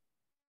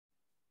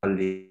 A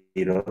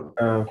little.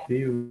 A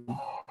few.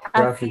 A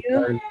Traffic few.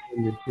 lights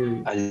in the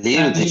city. A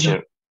little,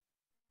 teacher.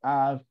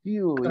 A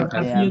few is A the few.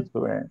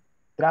 answer.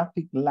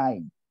 Traffic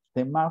lights,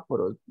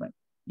 semáforos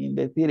in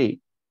the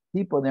city.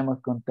 Sí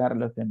podemos contar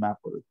los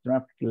semáforos.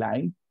 Traffic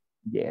lights,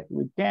 yes,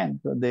 we can.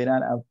 So there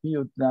are a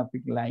few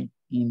traffic lights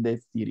in the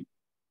city.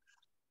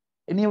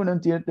 Any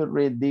volunteer to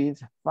read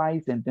these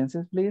 5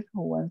 sentences, please?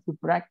 Who wants to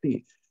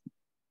practice?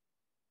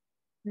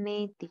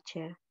 Me,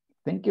 teacher.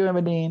 Thank you,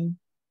 Evelyn.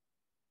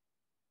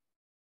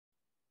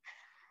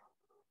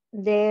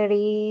 There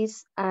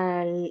is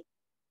a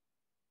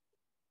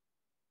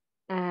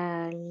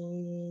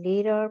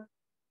little,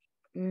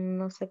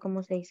 no sé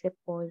cómo se dice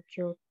pollo.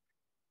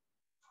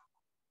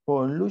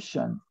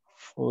 Pollution.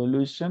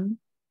 Pollution.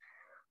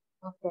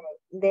 Okay.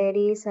 There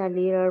is a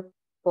little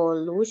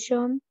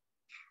pollution.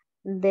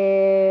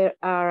 There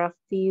are a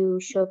few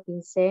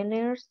shopping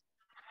centers.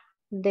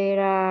 There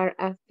are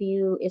a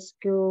few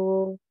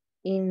schools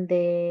in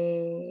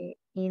this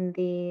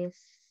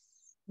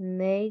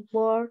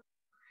neighborhood.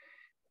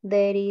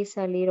 There is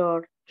a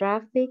little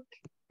traffic.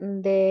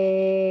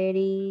 There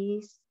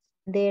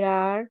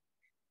are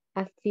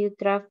a few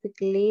traffic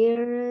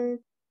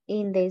lights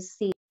in the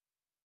city.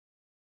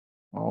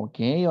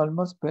 Okay,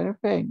 almost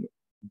perfect.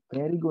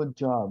 Very good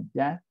job.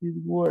 Just this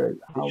word.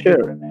 How to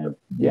Teacher, pronounce?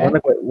 Yeah.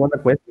 one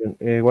question.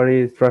 What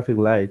is traffic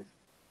lights?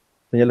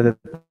 Señales de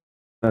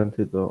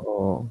tránsito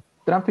o...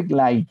 Traffic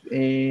lights.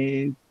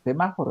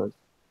 Semáforos.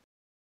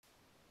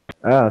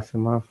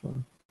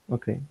 Semáforo.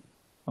 Okay.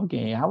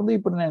 Okay, how do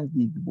you pronounce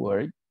this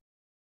word?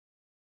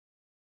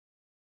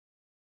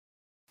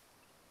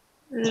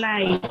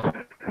 Light.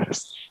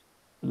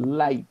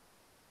 Light.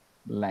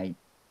 Light.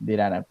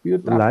 There are a few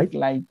traffic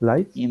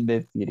lights in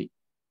the city.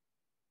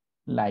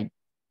 Light.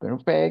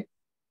 Perfect.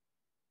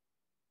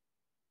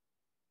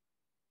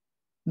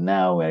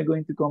 Now we're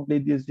going to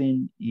complete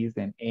using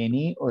isn't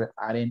any or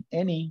aren't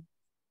any.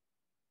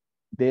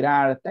 There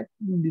are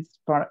taxis in this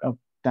part of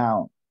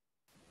town.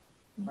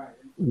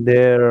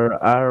 There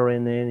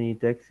aren't any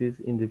taxis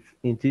in this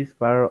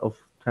part of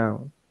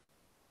town.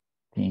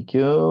 Thank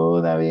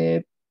you,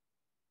 David.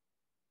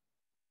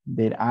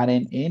 There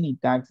aren't any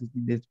taxis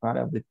in this part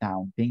of the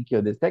town. Thank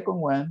you. The second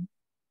one.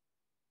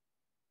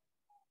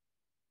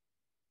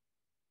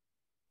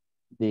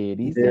 There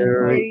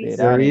isn't any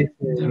traffic.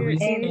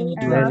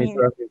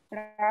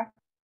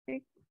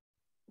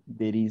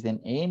 There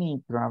isn't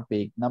any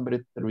traffic.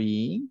 Number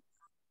 3.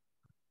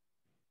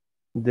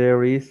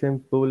 There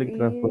isn't public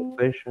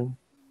transportation.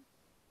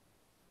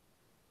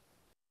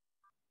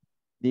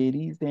 There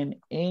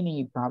isn't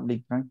any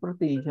public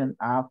transportation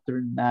after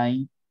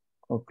 9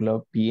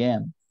 o'clock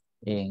p.m.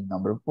 And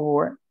number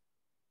 4.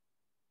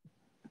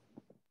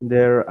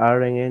 There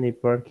aren't any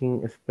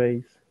parking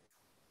space.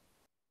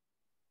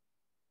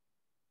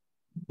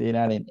 There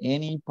aren't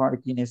any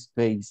parking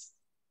space.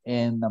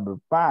 And number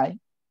 5.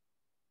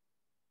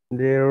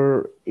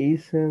 There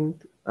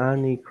isn't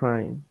any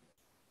crime.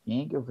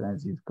 Thank you,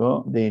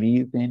 Francisco. There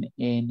isn't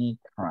any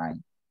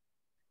crime.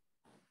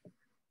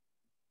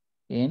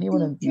 Any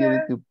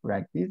volunteer to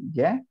practice?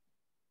 Yeah?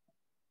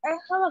 I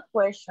have a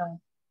question.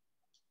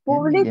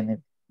 Public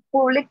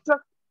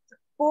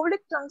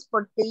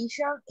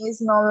transportation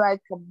is not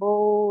like a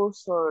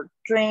bus or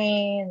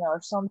train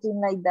or something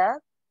like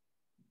that?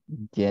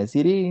 Yes,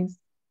 it is.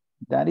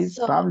 That is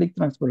public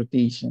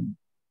transportation.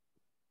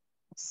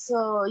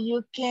 So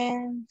you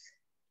can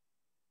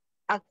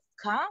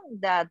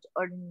account that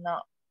or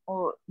no,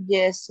 or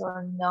yes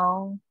or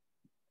no?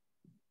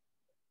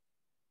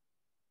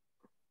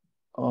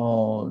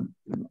 Oh,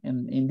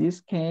 in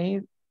this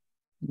case,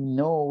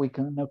 no, we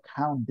cannot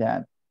count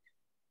that.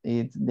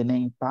 It's the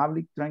name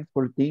public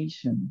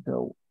transportation.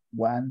 So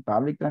 1,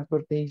 public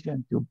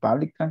transportation, 2,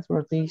 public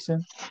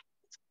transportation.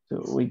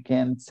 So we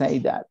can say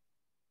that.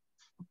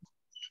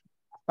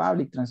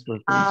 Public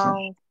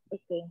transportation.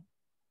 Okay.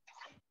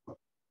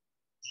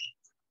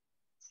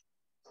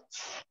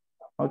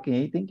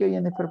 Okay, thank you,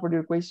 Jennifer, for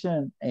your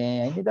question.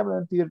 I need a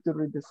volunteer to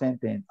read the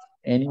sentence.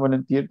 Any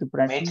volunteer to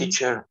practice? Me,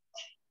 teacher.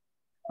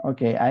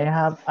 Okay, I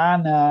have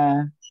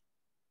Anna.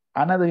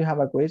 Anna, do you have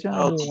a question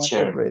or do you want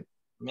to read?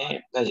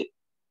 Me,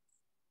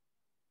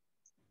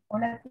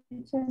 Hola,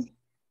 teacher.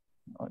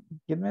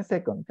 Give me a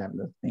second,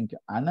 Carlos. Thank you.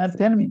 Anna,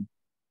 tell me.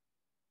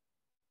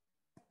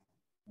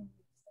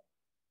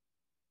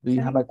 Do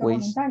you have a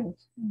question?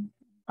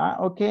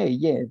 Okay,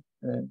 yes.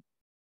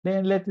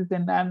 Then let's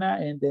send Anna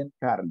and then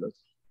Carlos.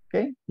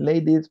 Okay,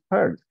 ladies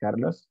first,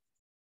 Carlos.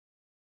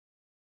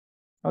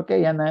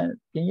 Okay, Anna,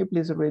 can you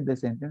please read the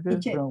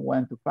sentences from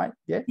 1 to 5?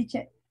 Yes?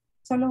 Teacher,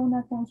 Solo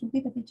una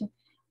consultita, teacher.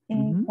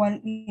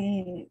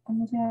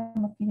 ¿Cómo se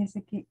llama?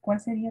 Fíjese que, ¿cuál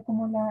sería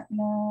como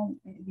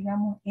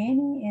digamos,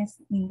 any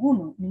es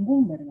ninguno,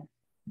 ¿verdad?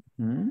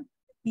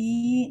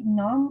 Y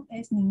none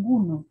es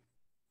ninguno.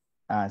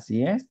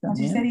 Así es,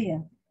 también. Así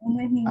sería. Uno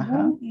es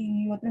ningún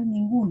y otro es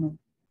ninguno.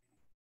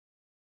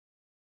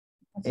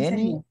 Así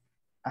sería.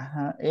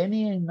 Ajá,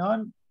 any y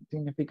none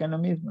significan lo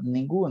mismo,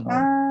 ninguno,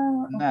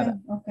 nada.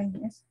 Ok.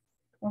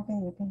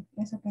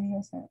 Eso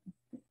quería saber,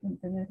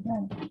 entender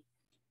claro.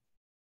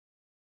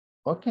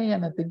 Okay,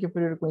 Anna, thank you for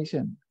your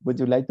question. Would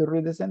you like to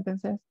read the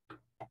sentences?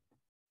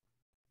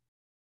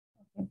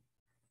 Okay.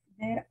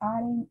 There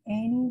aren't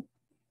any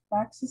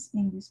taxis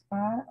in this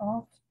part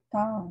of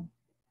town.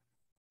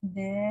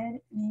 There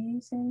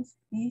isn't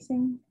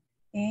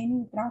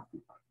any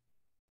traffic.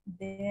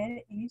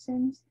 There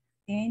isn't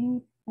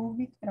any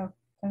public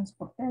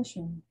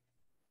transportation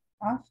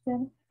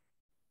after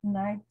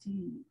 9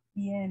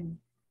 p.m.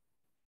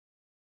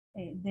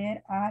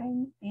 There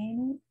aren't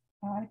any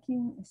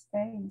parking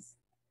space.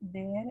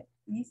 There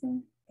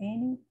isn't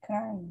any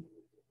crime.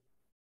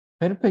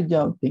 Perfect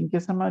job. Thank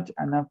you so much,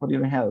 Anna, for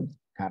your help.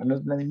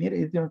 Carlos Vladimir,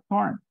 it's your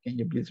turn. Can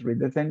you please read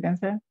the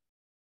sentences?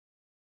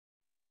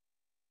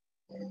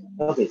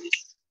 Okay.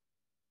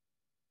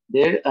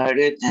 There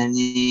aren't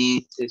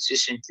any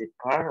taxis in the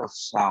part of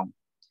town.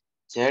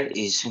 There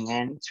isn't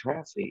any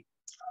traffic.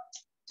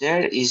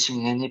 There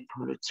isn't any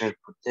public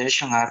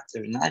transportation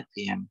after 9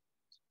 p.m.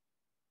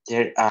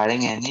 There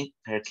aren't any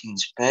parking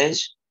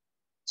space.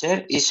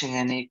 There isn't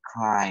any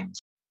crime.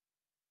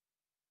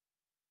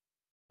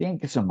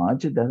 Thank you so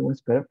much. That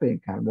was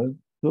perfect, Carlos.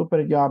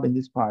 Super job in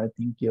this part.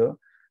 Thank you.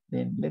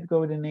 Then let's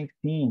go to the next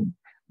thing.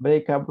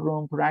 Breakout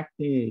room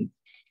practice.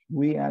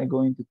 We are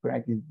going to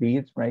practice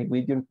this, right,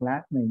 with your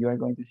classmates. You are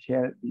going to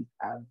share this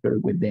answer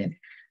with them.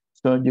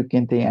 So you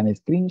can take a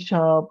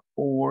screenshot,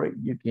 or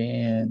you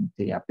can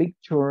take a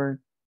picture,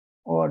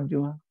 or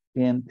you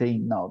can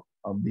take note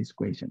of this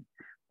question.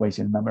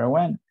 Question number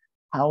 1.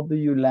 How do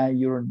you like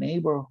your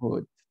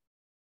neighborhood?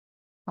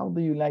 How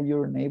do you like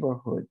your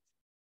neighborhood?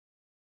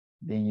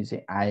 Then you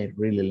say, I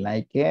really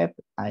like it.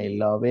 I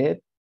love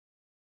it.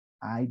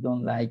 I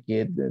don't like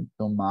it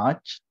too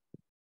much.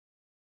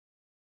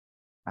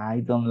 I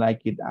don't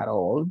like it at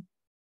all.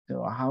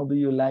 So how do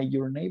you like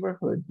your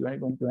neighborhood? You are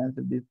going to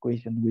answer this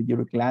question with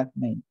your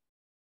classmates.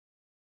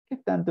 ¿Qué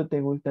tanto te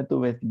gusta tu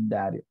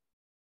vecindario?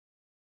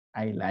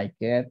 I like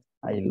it.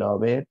 I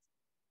love it.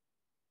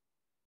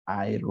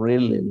 I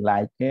really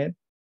like it.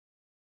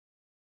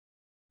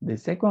 The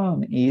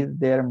second, is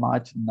there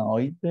much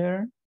noise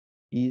there?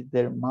 Is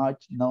there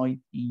much noise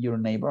in your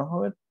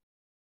neighborhood?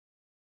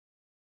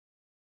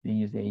 Then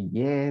you say,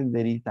 yes,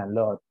 there is a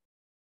lot.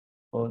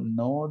 Or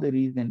no, there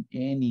isn't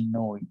any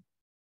noise.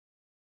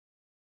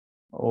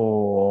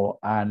 Or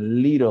a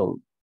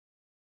little.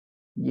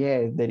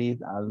 Yes, there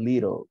is a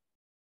little.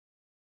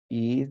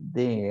 Is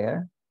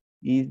there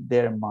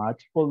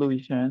much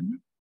pollution?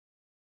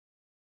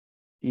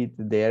 Is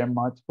there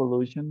much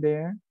pollution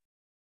there?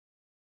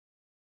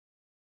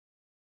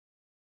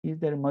 Is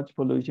there much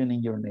pollution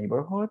in your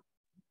neighborhood?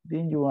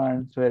 Then you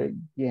answer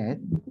yes.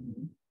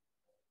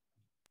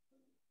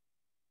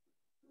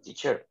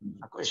 Teacher,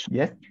 a question.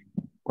 Yes.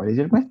 ¿Cuál es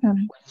your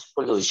question? What is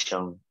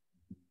pollution?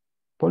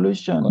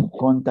 Pollution,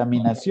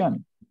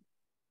 contaminación.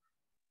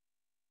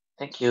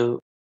 Thank you.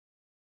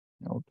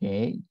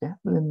 Okay, just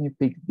let me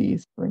fix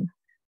this right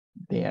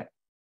there.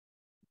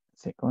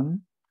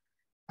 Second,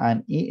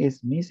 an E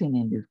is missing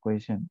in this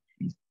question.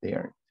 Is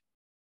there?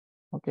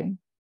 Okay.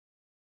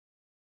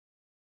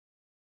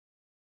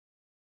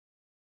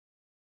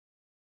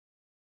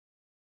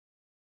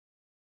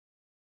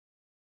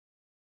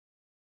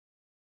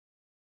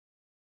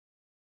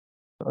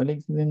 So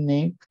let's do the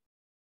next.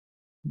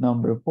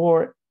 Number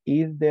 4,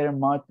 is there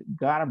much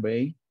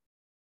garbage?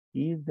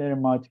 Is there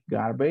much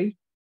garbage?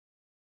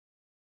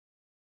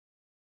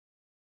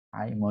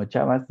 ¿Hay mucha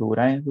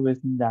basura en su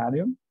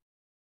vecindario?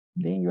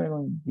 Then you are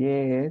going,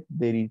 yes,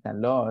 there is a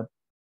lot.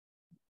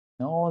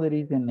 No, there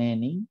isn't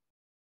any.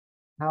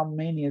 How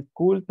many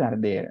schools are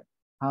there?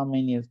 How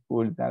many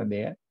schools are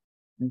there?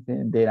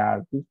 There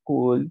are 2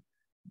 schools.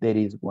 There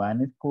is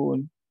 1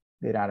 school.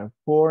 There are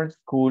 4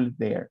 schools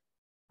there.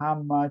 How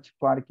much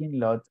parking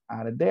lots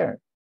are there?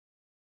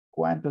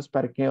 ¿Cuántos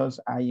parqueos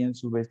hay en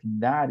su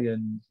vecindario?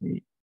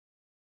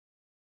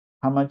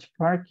 How much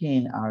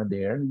parking are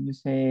there? You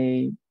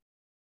say,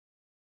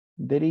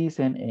 there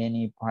isn't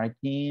any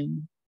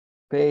parking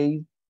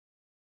space.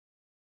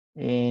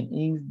 And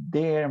is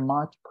there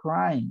much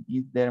crime?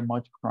 Is there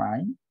much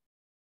crime?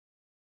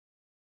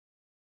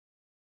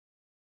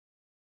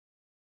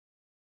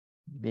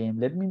 Then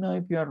let me know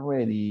if you are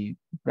ready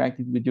to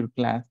practice with your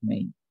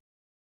classmates.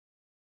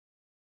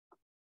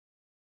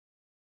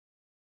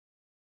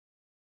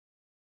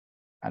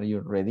 Are you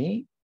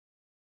ready?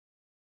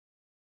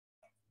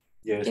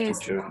 Yes,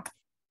 teacher.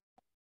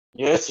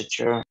 Yes,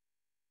 teacher.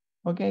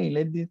 Okay,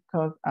 let's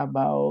discuss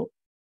about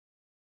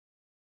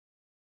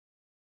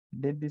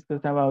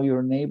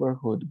your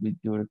neighborhood with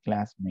your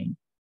classmates.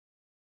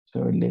 So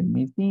let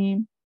me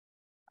see.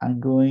 I'm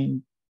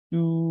going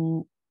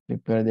to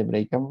prepare the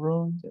breakout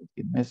room. Just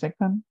give me a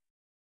second.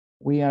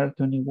 We are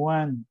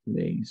 21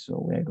 today, so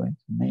we are going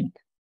to make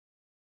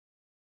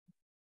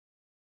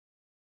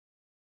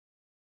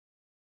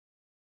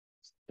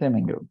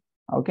stemming group.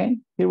 Okay,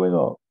 here we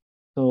go.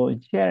 So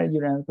share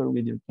your answer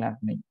with your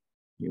classmates.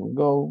 Here we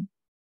go.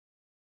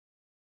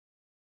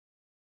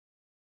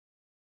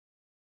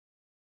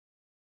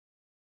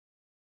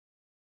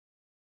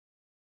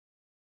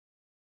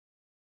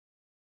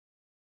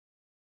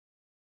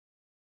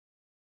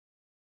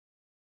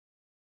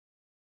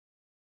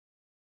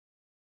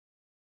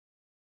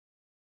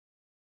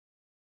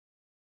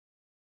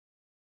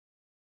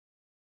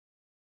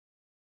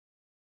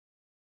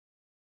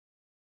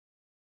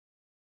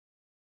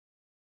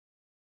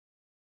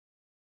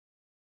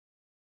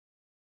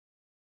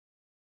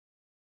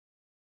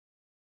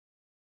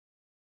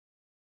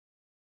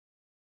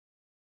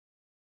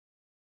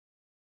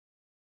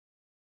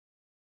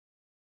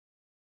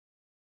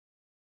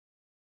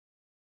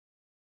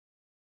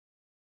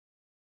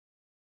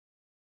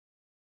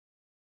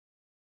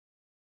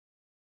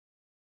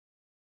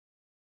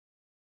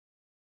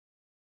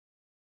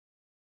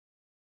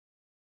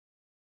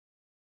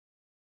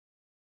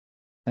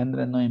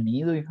 Sandra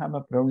Noemi, do you have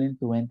a problem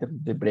to enter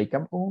the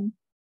breakout room?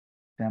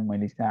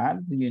 Samuel Isaac,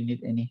 do you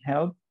need any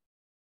help?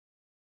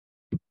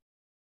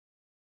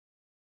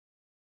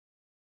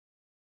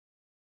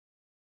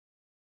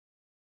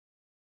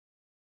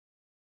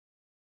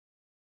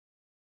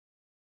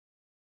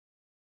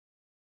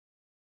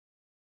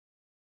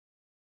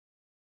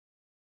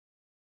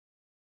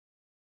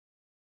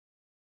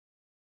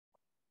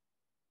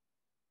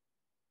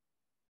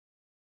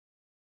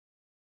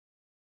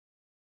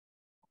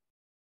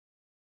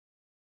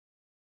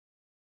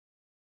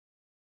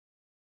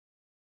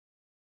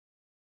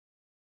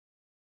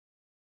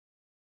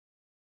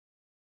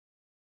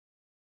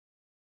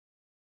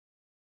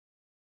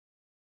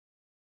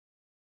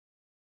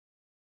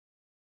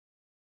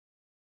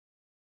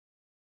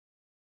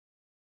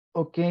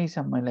 Okay,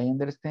 Samuel, I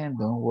understand.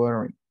 Don't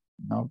worry.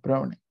 No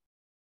problem.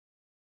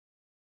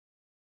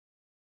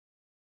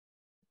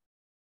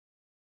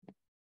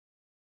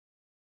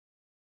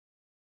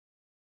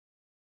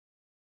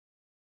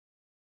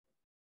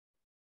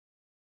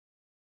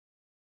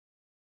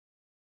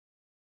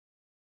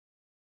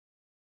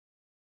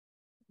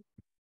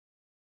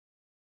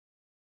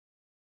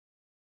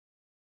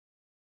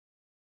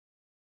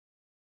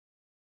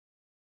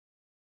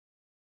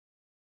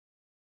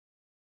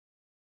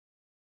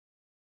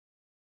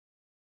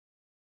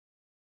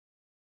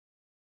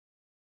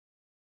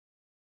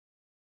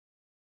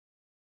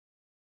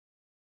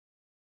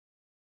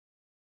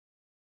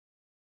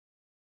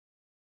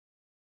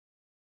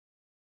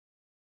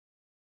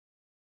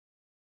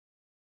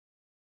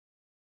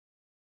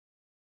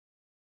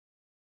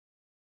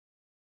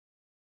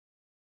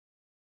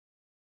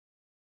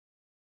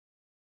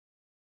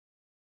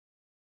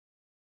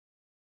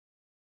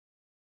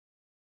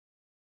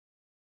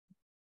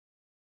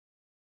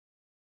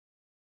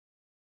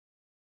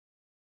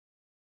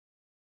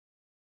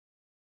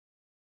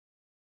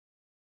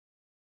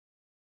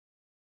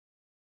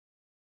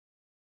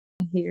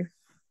 Here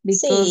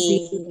because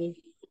Sí,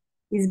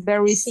 it's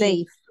very sí,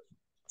 safe.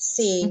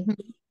 sí.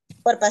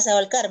 Por Paseo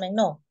del Carmen,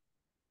 no.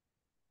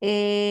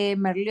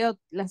 Merliot,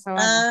 La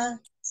Sabana. Ah,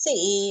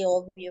 sí,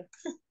 obvio.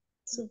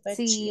 Súper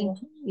Sí, chivo.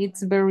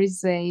 it's very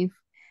safe.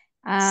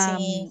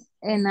 Sí.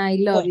 And I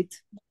love Bueno, it.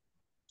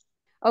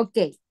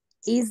 Okay,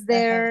 is ajá.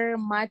 there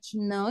much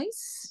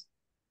noise?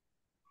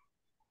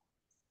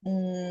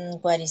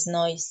 What is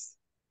noise?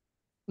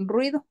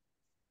 Ruido.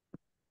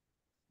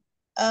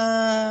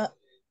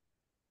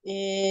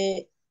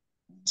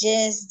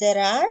 Yes, there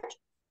are.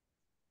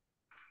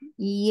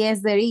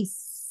 Yes, there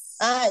is.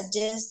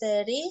 Yes,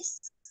 there is.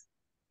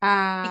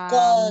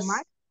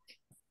 Much?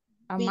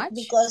 Much?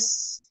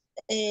 Because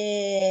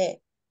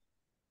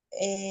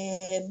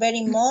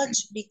very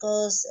much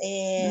because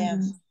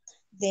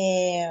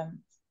the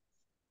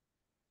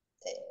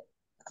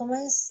 ¿cómo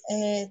es?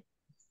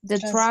 The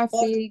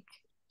traffic.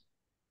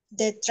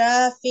 The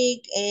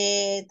traffic,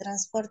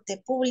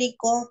 transporte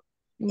público.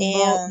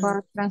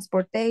 Bus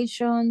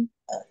transportation.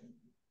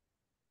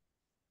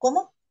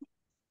 ¿Cómo?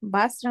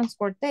 Bus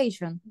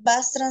transportation.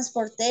 Bus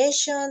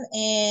transportation,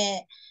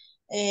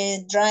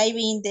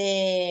 driving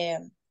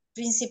the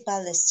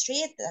principal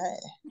street.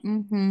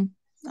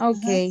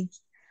 Okay,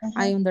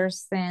 I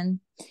understand.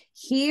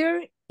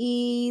 Here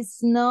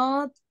is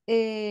not,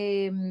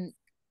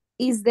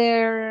 is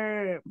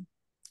there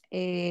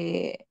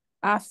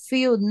a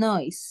few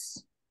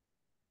noise?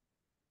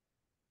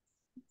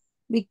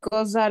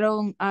 Because I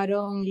don't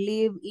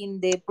live in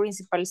the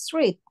principal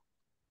street.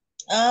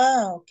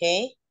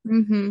 Okay.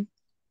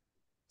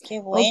 Qué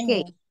bueno.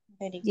 Okay.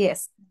 Very good.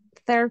 Yes.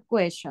 Third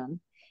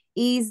question.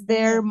 Is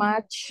there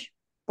much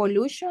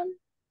pollution?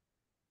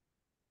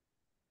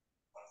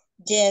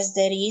 Yes,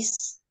 there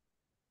is.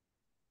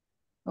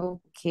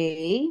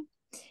 Okay.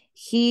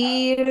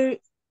 Here,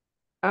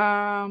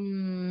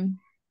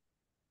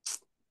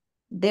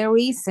 there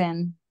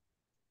isn't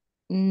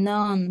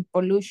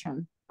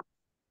non-pollution.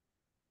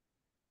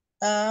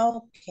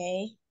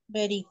 Okay.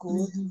 Very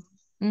good.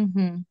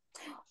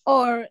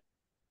 Or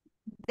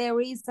there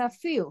is a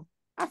few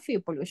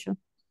pollution.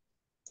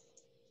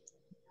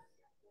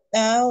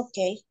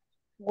 Okay.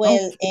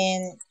 Well,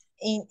 Okay.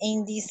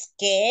 in this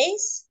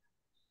case,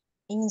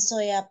 in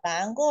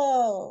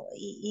Soyapango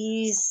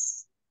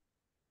is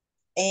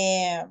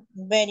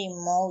very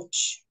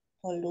much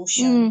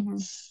pollution.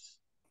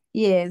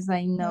 Yes,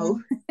 I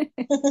know.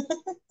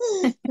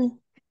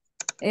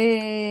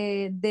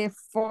 The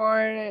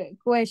fourth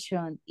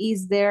question,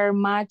 is there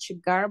much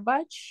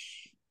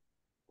garbage?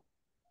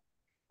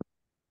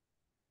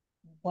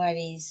 What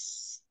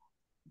is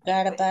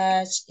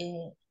garbage?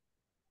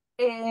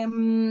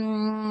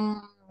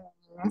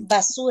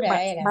 Basura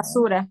era, ¿no?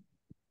 Basura.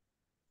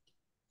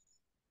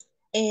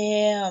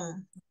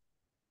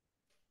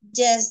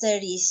 Yes,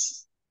 there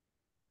is.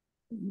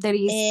 There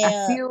is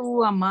a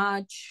few, a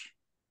much.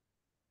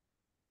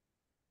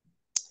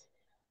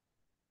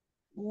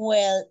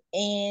 Well,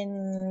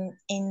 in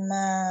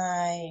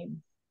my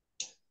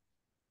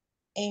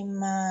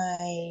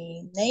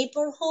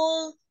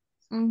neighborhood,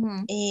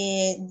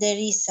 there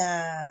is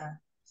a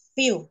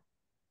few.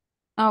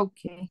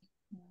 Okay.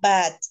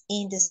 But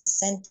in the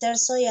center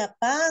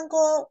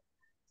Soyapango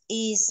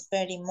is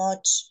very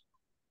much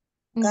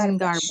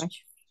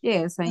garbage.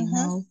 Yes, I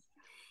know.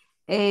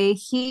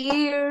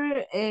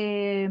 Here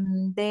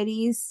there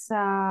is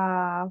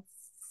a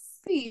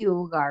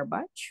few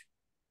garbage.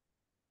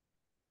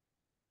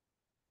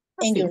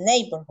 In your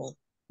neighborhood?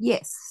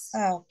 Yes.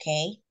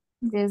 Okay.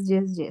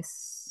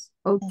 Yes.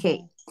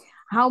 Okay.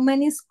 How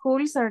many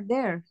schools are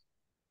there?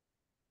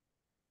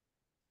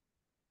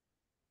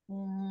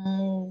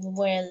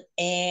 Well,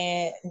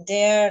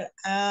 there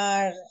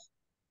are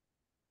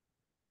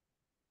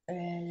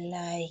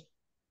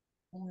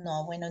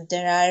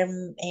there are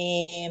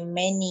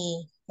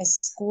many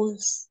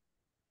schools.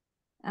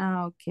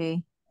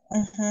 Okay.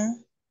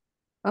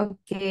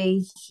 Okay,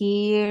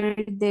 here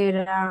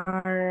there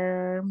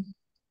are,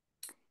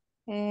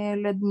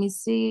 let me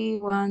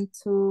see,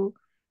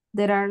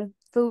 there are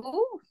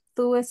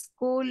two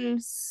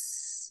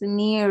schools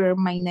near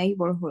my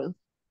neighborhood.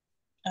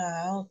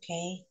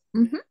 Okay.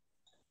 In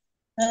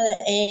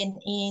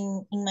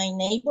my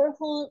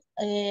neighborhood,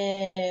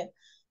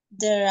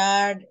 there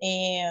are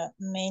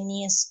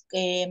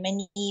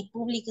many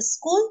public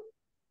schools.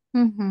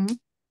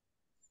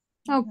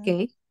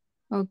 Okay.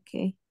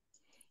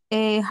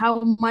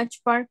 How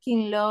much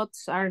parking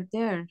lots are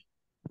there?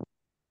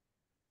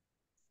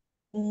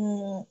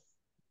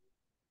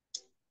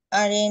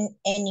 Aren't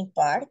any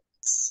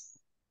parks?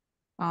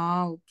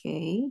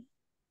 Okay.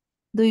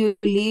 Do you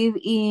live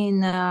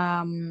in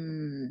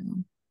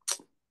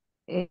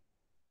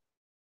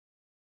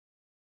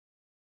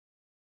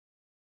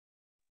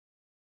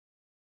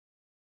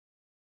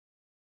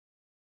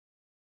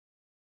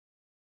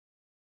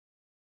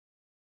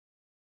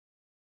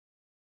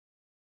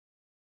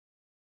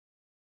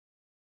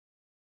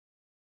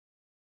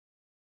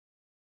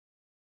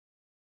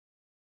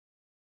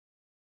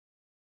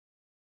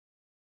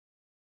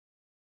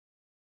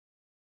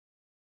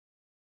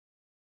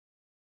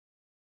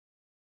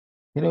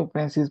Hello,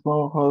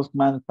 Francisco,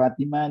 Hostman,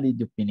 Fatima, did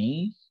you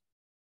finish?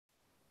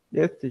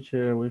 Yes,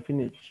 teacher, we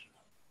finished.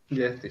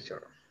 Yes,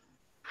 teacher.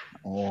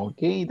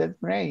 Okay, that's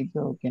great.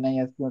 So can I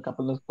ask you a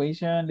couple of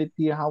questions? Let's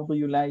see, how do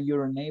you like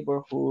your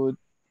neighborhood,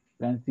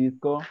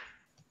 Francisco?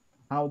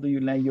 How do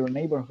you like your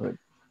neighborhood?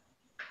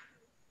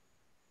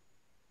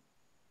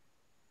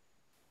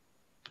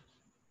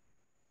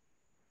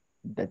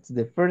 That's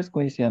the first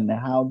question.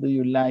 How do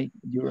you like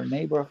your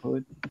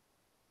neighborhood?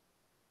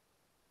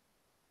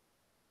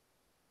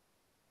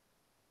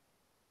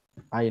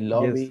 I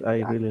love Yes, it. I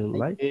I really like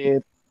like it.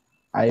 it.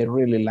 I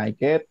really like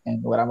it.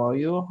 And what about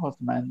you,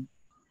 Hosman?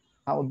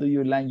 How do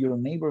you like your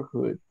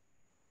neighborhood?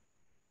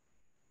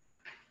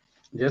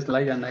 Just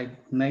like a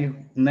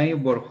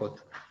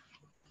neighborhood.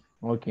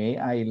 Okay,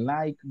 I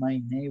like my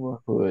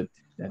neighborhood.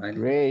 That's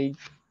great.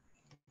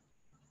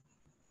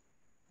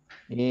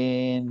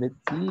 And let's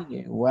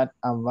see, what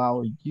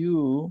about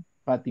you,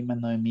 Fatima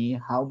Noemi?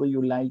 How do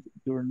you like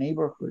your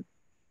neighborhood?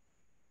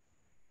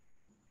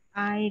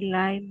 I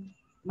like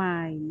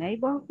my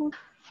neighborhood.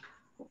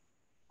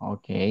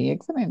 Okay,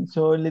 excellent.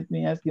 So let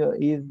me ask you,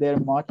 is there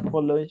much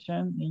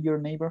pollution in your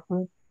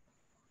neighborhood?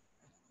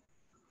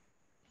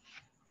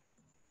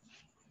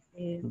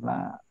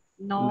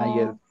 No,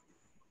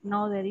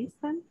 there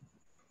isn't.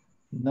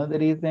 No,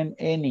 there isn't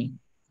any.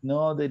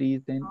 No, there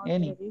isn't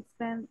any. There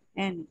isn't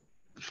any.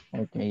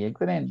 Okay,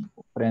 excellent.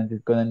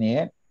 Francisco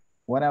Daniel,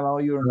 what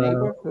about your Uh,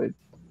 neighborhood?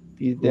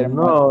 Is there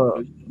much no,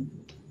 pollution?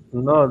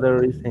 no,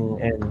 there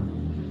isn't any.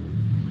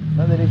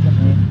 No, there isn't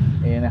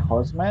any. And a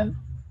horseman?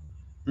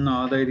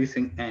 No, there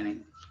isn't any.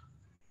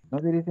 No,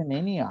 there isn't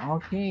any.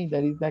 Okay,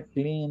 that is a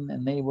clean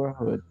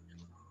neighborhood.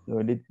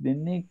 So let's the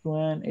next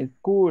one is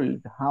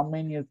schools. How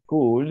many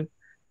schools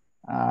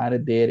are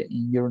there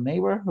in your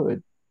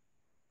neighborhood?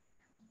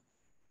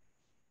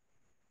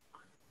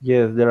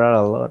 Yes, there are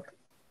a lot.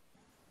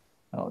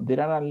 Oh,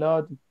 there are a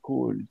lot of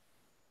schools.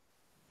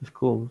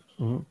 Schools.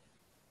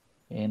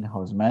 And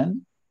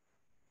husband?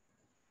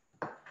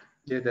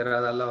 Yeah, there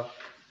are a lot.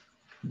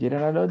 There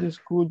are a lot of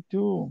school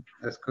too.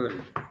 School.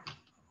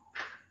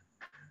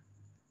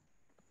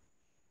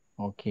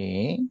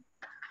 Okay.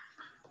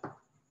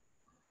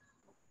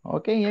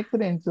 Okay,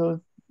 excellent. So,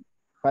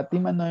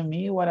 Fatima,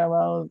 Noemi, what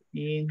about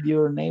in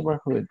your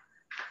neighborhood?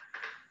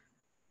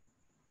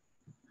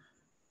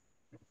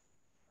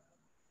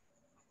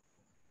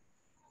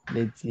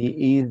 Let's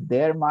see, is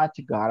there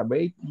much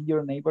garbage in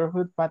your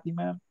neighborhood,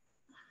 Fatima?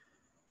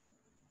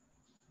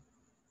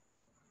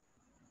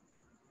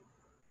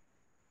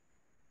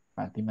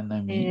 Fatima,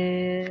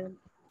 Noemi?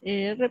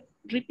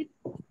 Repeat.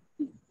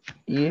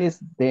 Is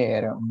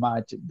there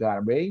much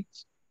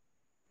garbage?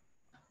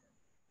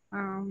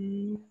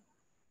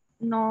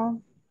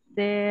 No,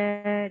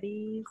 there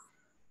is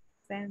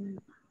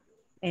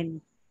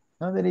any.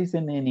 No, there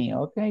isn't any.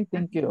 Okay,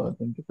 thank you.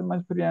 Thank you so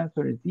much for your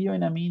answer. See you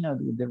in a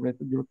minute with the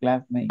rest of your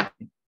classmates.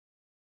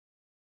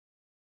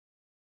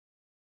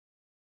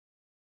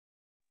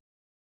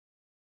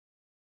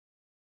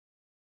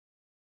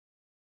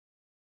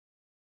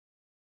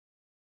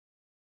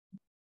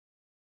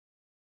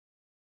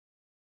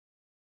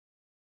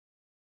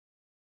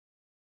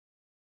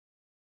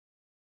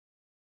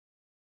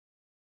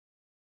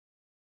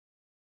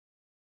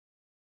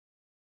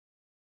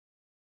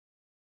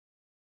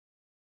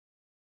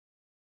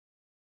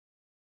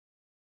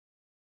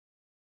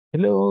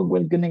 Hello,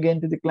 welcome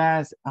again to the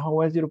class. How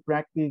was your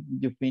practice?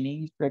 Did you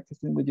finish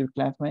practicing with your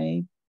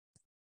classmates?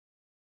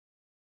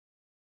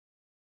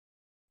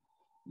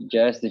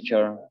 Yes,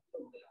 teacher.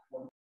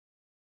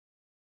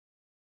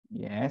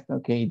 Yes,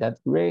 okay,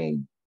 that's great.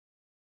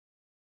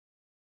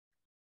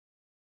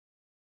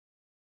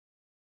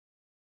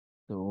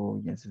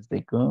 So, just a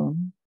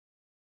second.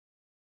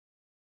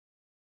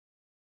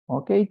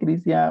 Okay,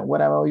 Tricia,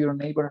 what about your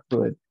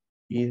neighborhood?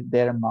 Is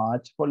there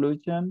much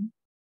pollution?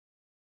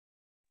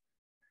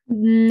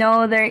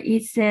 No, there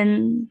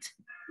isn't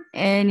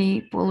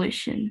any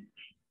pollution.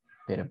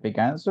 Perfect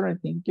answer,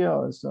 thank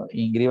you. So,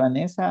 Ingrid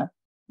Vanessa,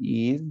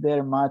 is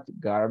there much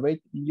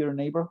garbage in your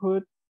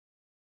neighborhood?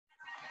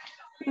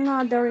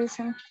 No, there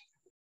isn't.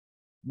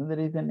 No, there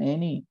isn't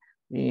any.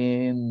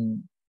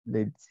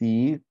 Let's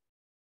see.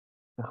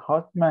 The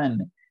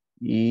husband,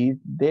 is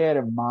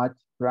there much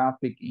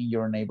traffic in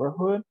your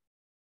neighborhood?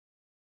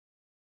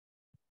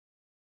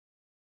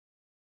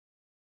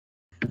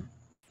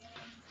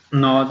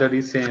 No, there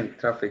isn't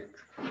traffic.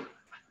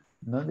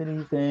 No, there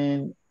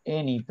isn't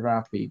any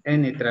traffic.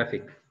 Any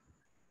traffic.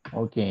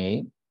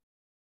 Okay.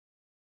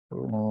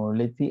 So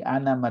let's see,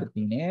 Ana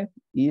Martinez,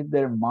 is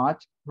there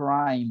much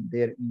crime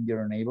there in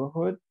your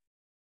neighborhood?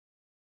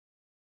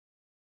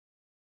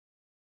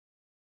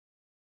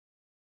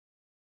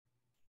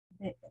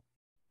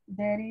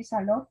 There is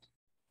a lot.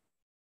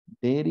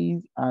 There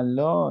is a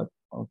lot.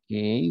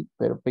 Okay,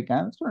 perfect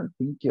answer.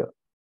 Thank you.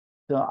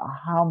 So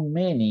how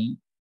many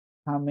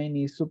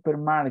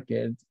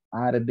supermarkets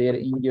are there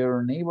in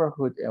your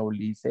neighborhood,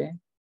 Eulise?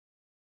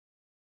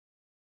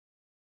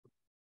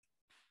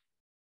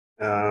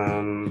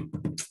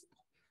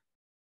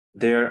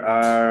 There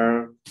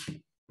are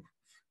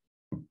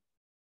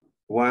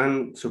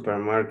one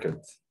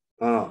supermarket.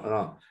 Oh,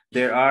 no.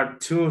 There are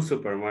two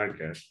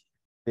supermarkets.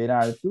 There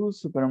are two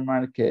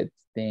supermarkets.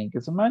 Thank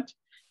you so much.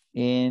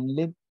 And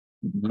let's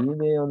do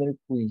the other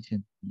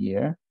question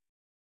here.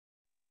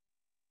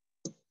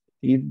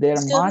 Is there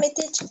Excuse much? me,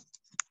 teacher.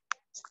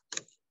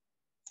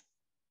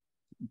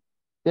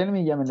 Tell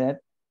me, Yamilet.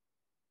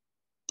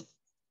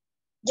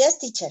 Yes,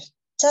 teacher.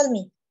 Tell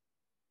me.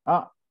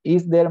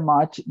 Is there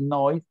much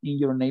noise in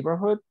your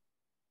neighborhood?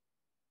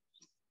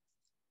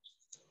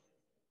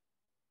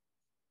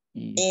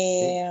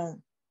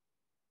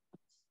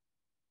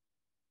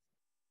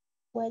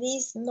 What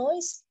is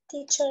noise,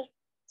 teacher?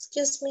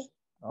 Excuse me.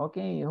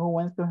 Okay, who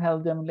wants to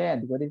help them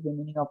lead? What is the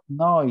meaning of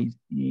noise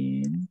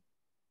in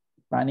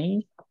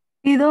Spanish?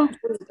 Ruido.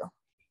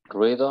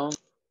 Ruido.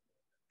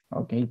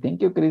 Okay,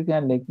 thank you,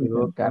 Christian, Alexis,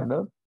 and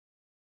Carlos.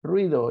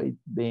 Ruido is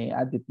the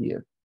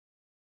adjective.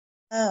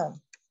 Oh,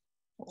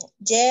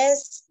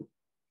 yes,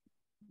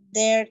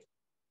 there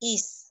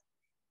is.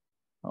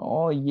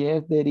 Oh,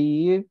 yes, there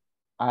is.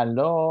 A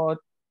lot,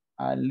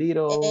 a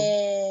little.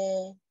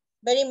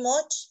 Very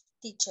much,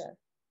 teacher.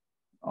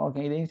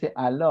 Okay, then say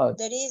a lot.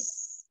 There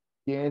is.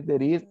 Yes,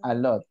 there is a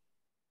lot.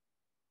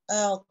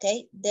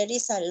 Okay, there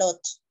is a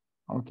lot.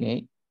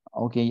 Okay,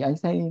 okay, I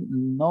say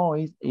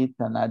noise is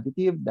an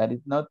adjective. That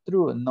is not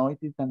true. Noise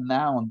is a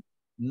noun.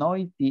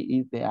 Noisy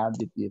is the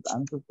adjective.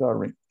 I'm so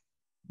sorry.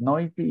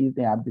 Noisy is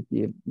the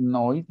adjective.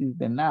 Noise is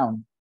the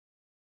noun.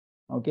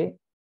 Okay,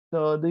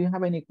 so do you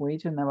have any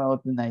question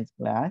about tonight's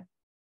class?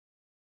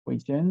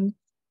 Questions?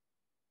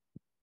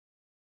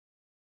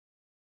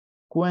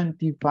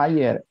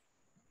 Quantifier.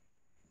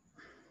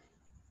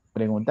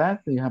 Preguntas?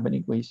 Do you have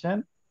any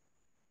question?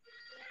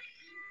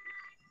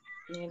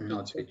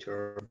 No,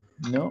 teacher.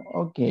 No?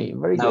 Okay,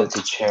 very No, good.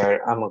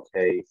 teacher, I'm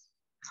okay.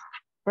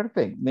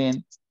 Perfect.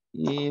 Then,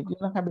 if you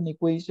don't have any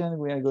questions,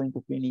 we are going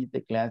to finish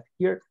the class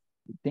here.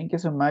 Thank you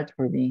so much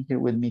for being here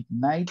with me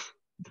tonight.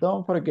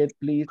 Don't forget,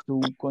 please,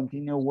 to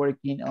continue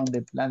working on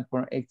the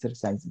platform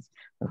exercises.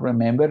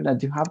 Remember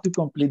that you have to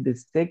complete the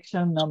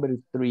section number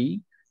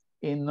 3,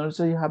 and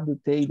also you have to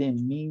take the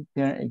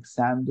midterm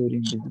exam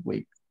during this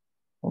week.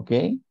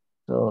 Okay?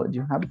 So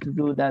you have to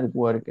do that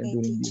work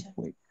during this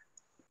week.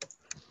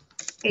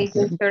 Okay,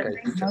 teacher.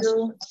 Thank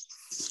you.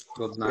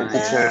 Good Good night.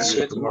 teacher. See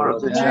you tomorrow,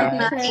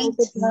 teacher.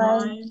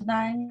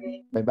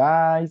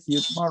 Bye-bye. See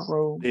you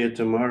tomorrow. See you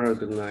tomorrow.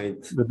 Good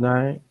night. Good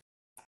night.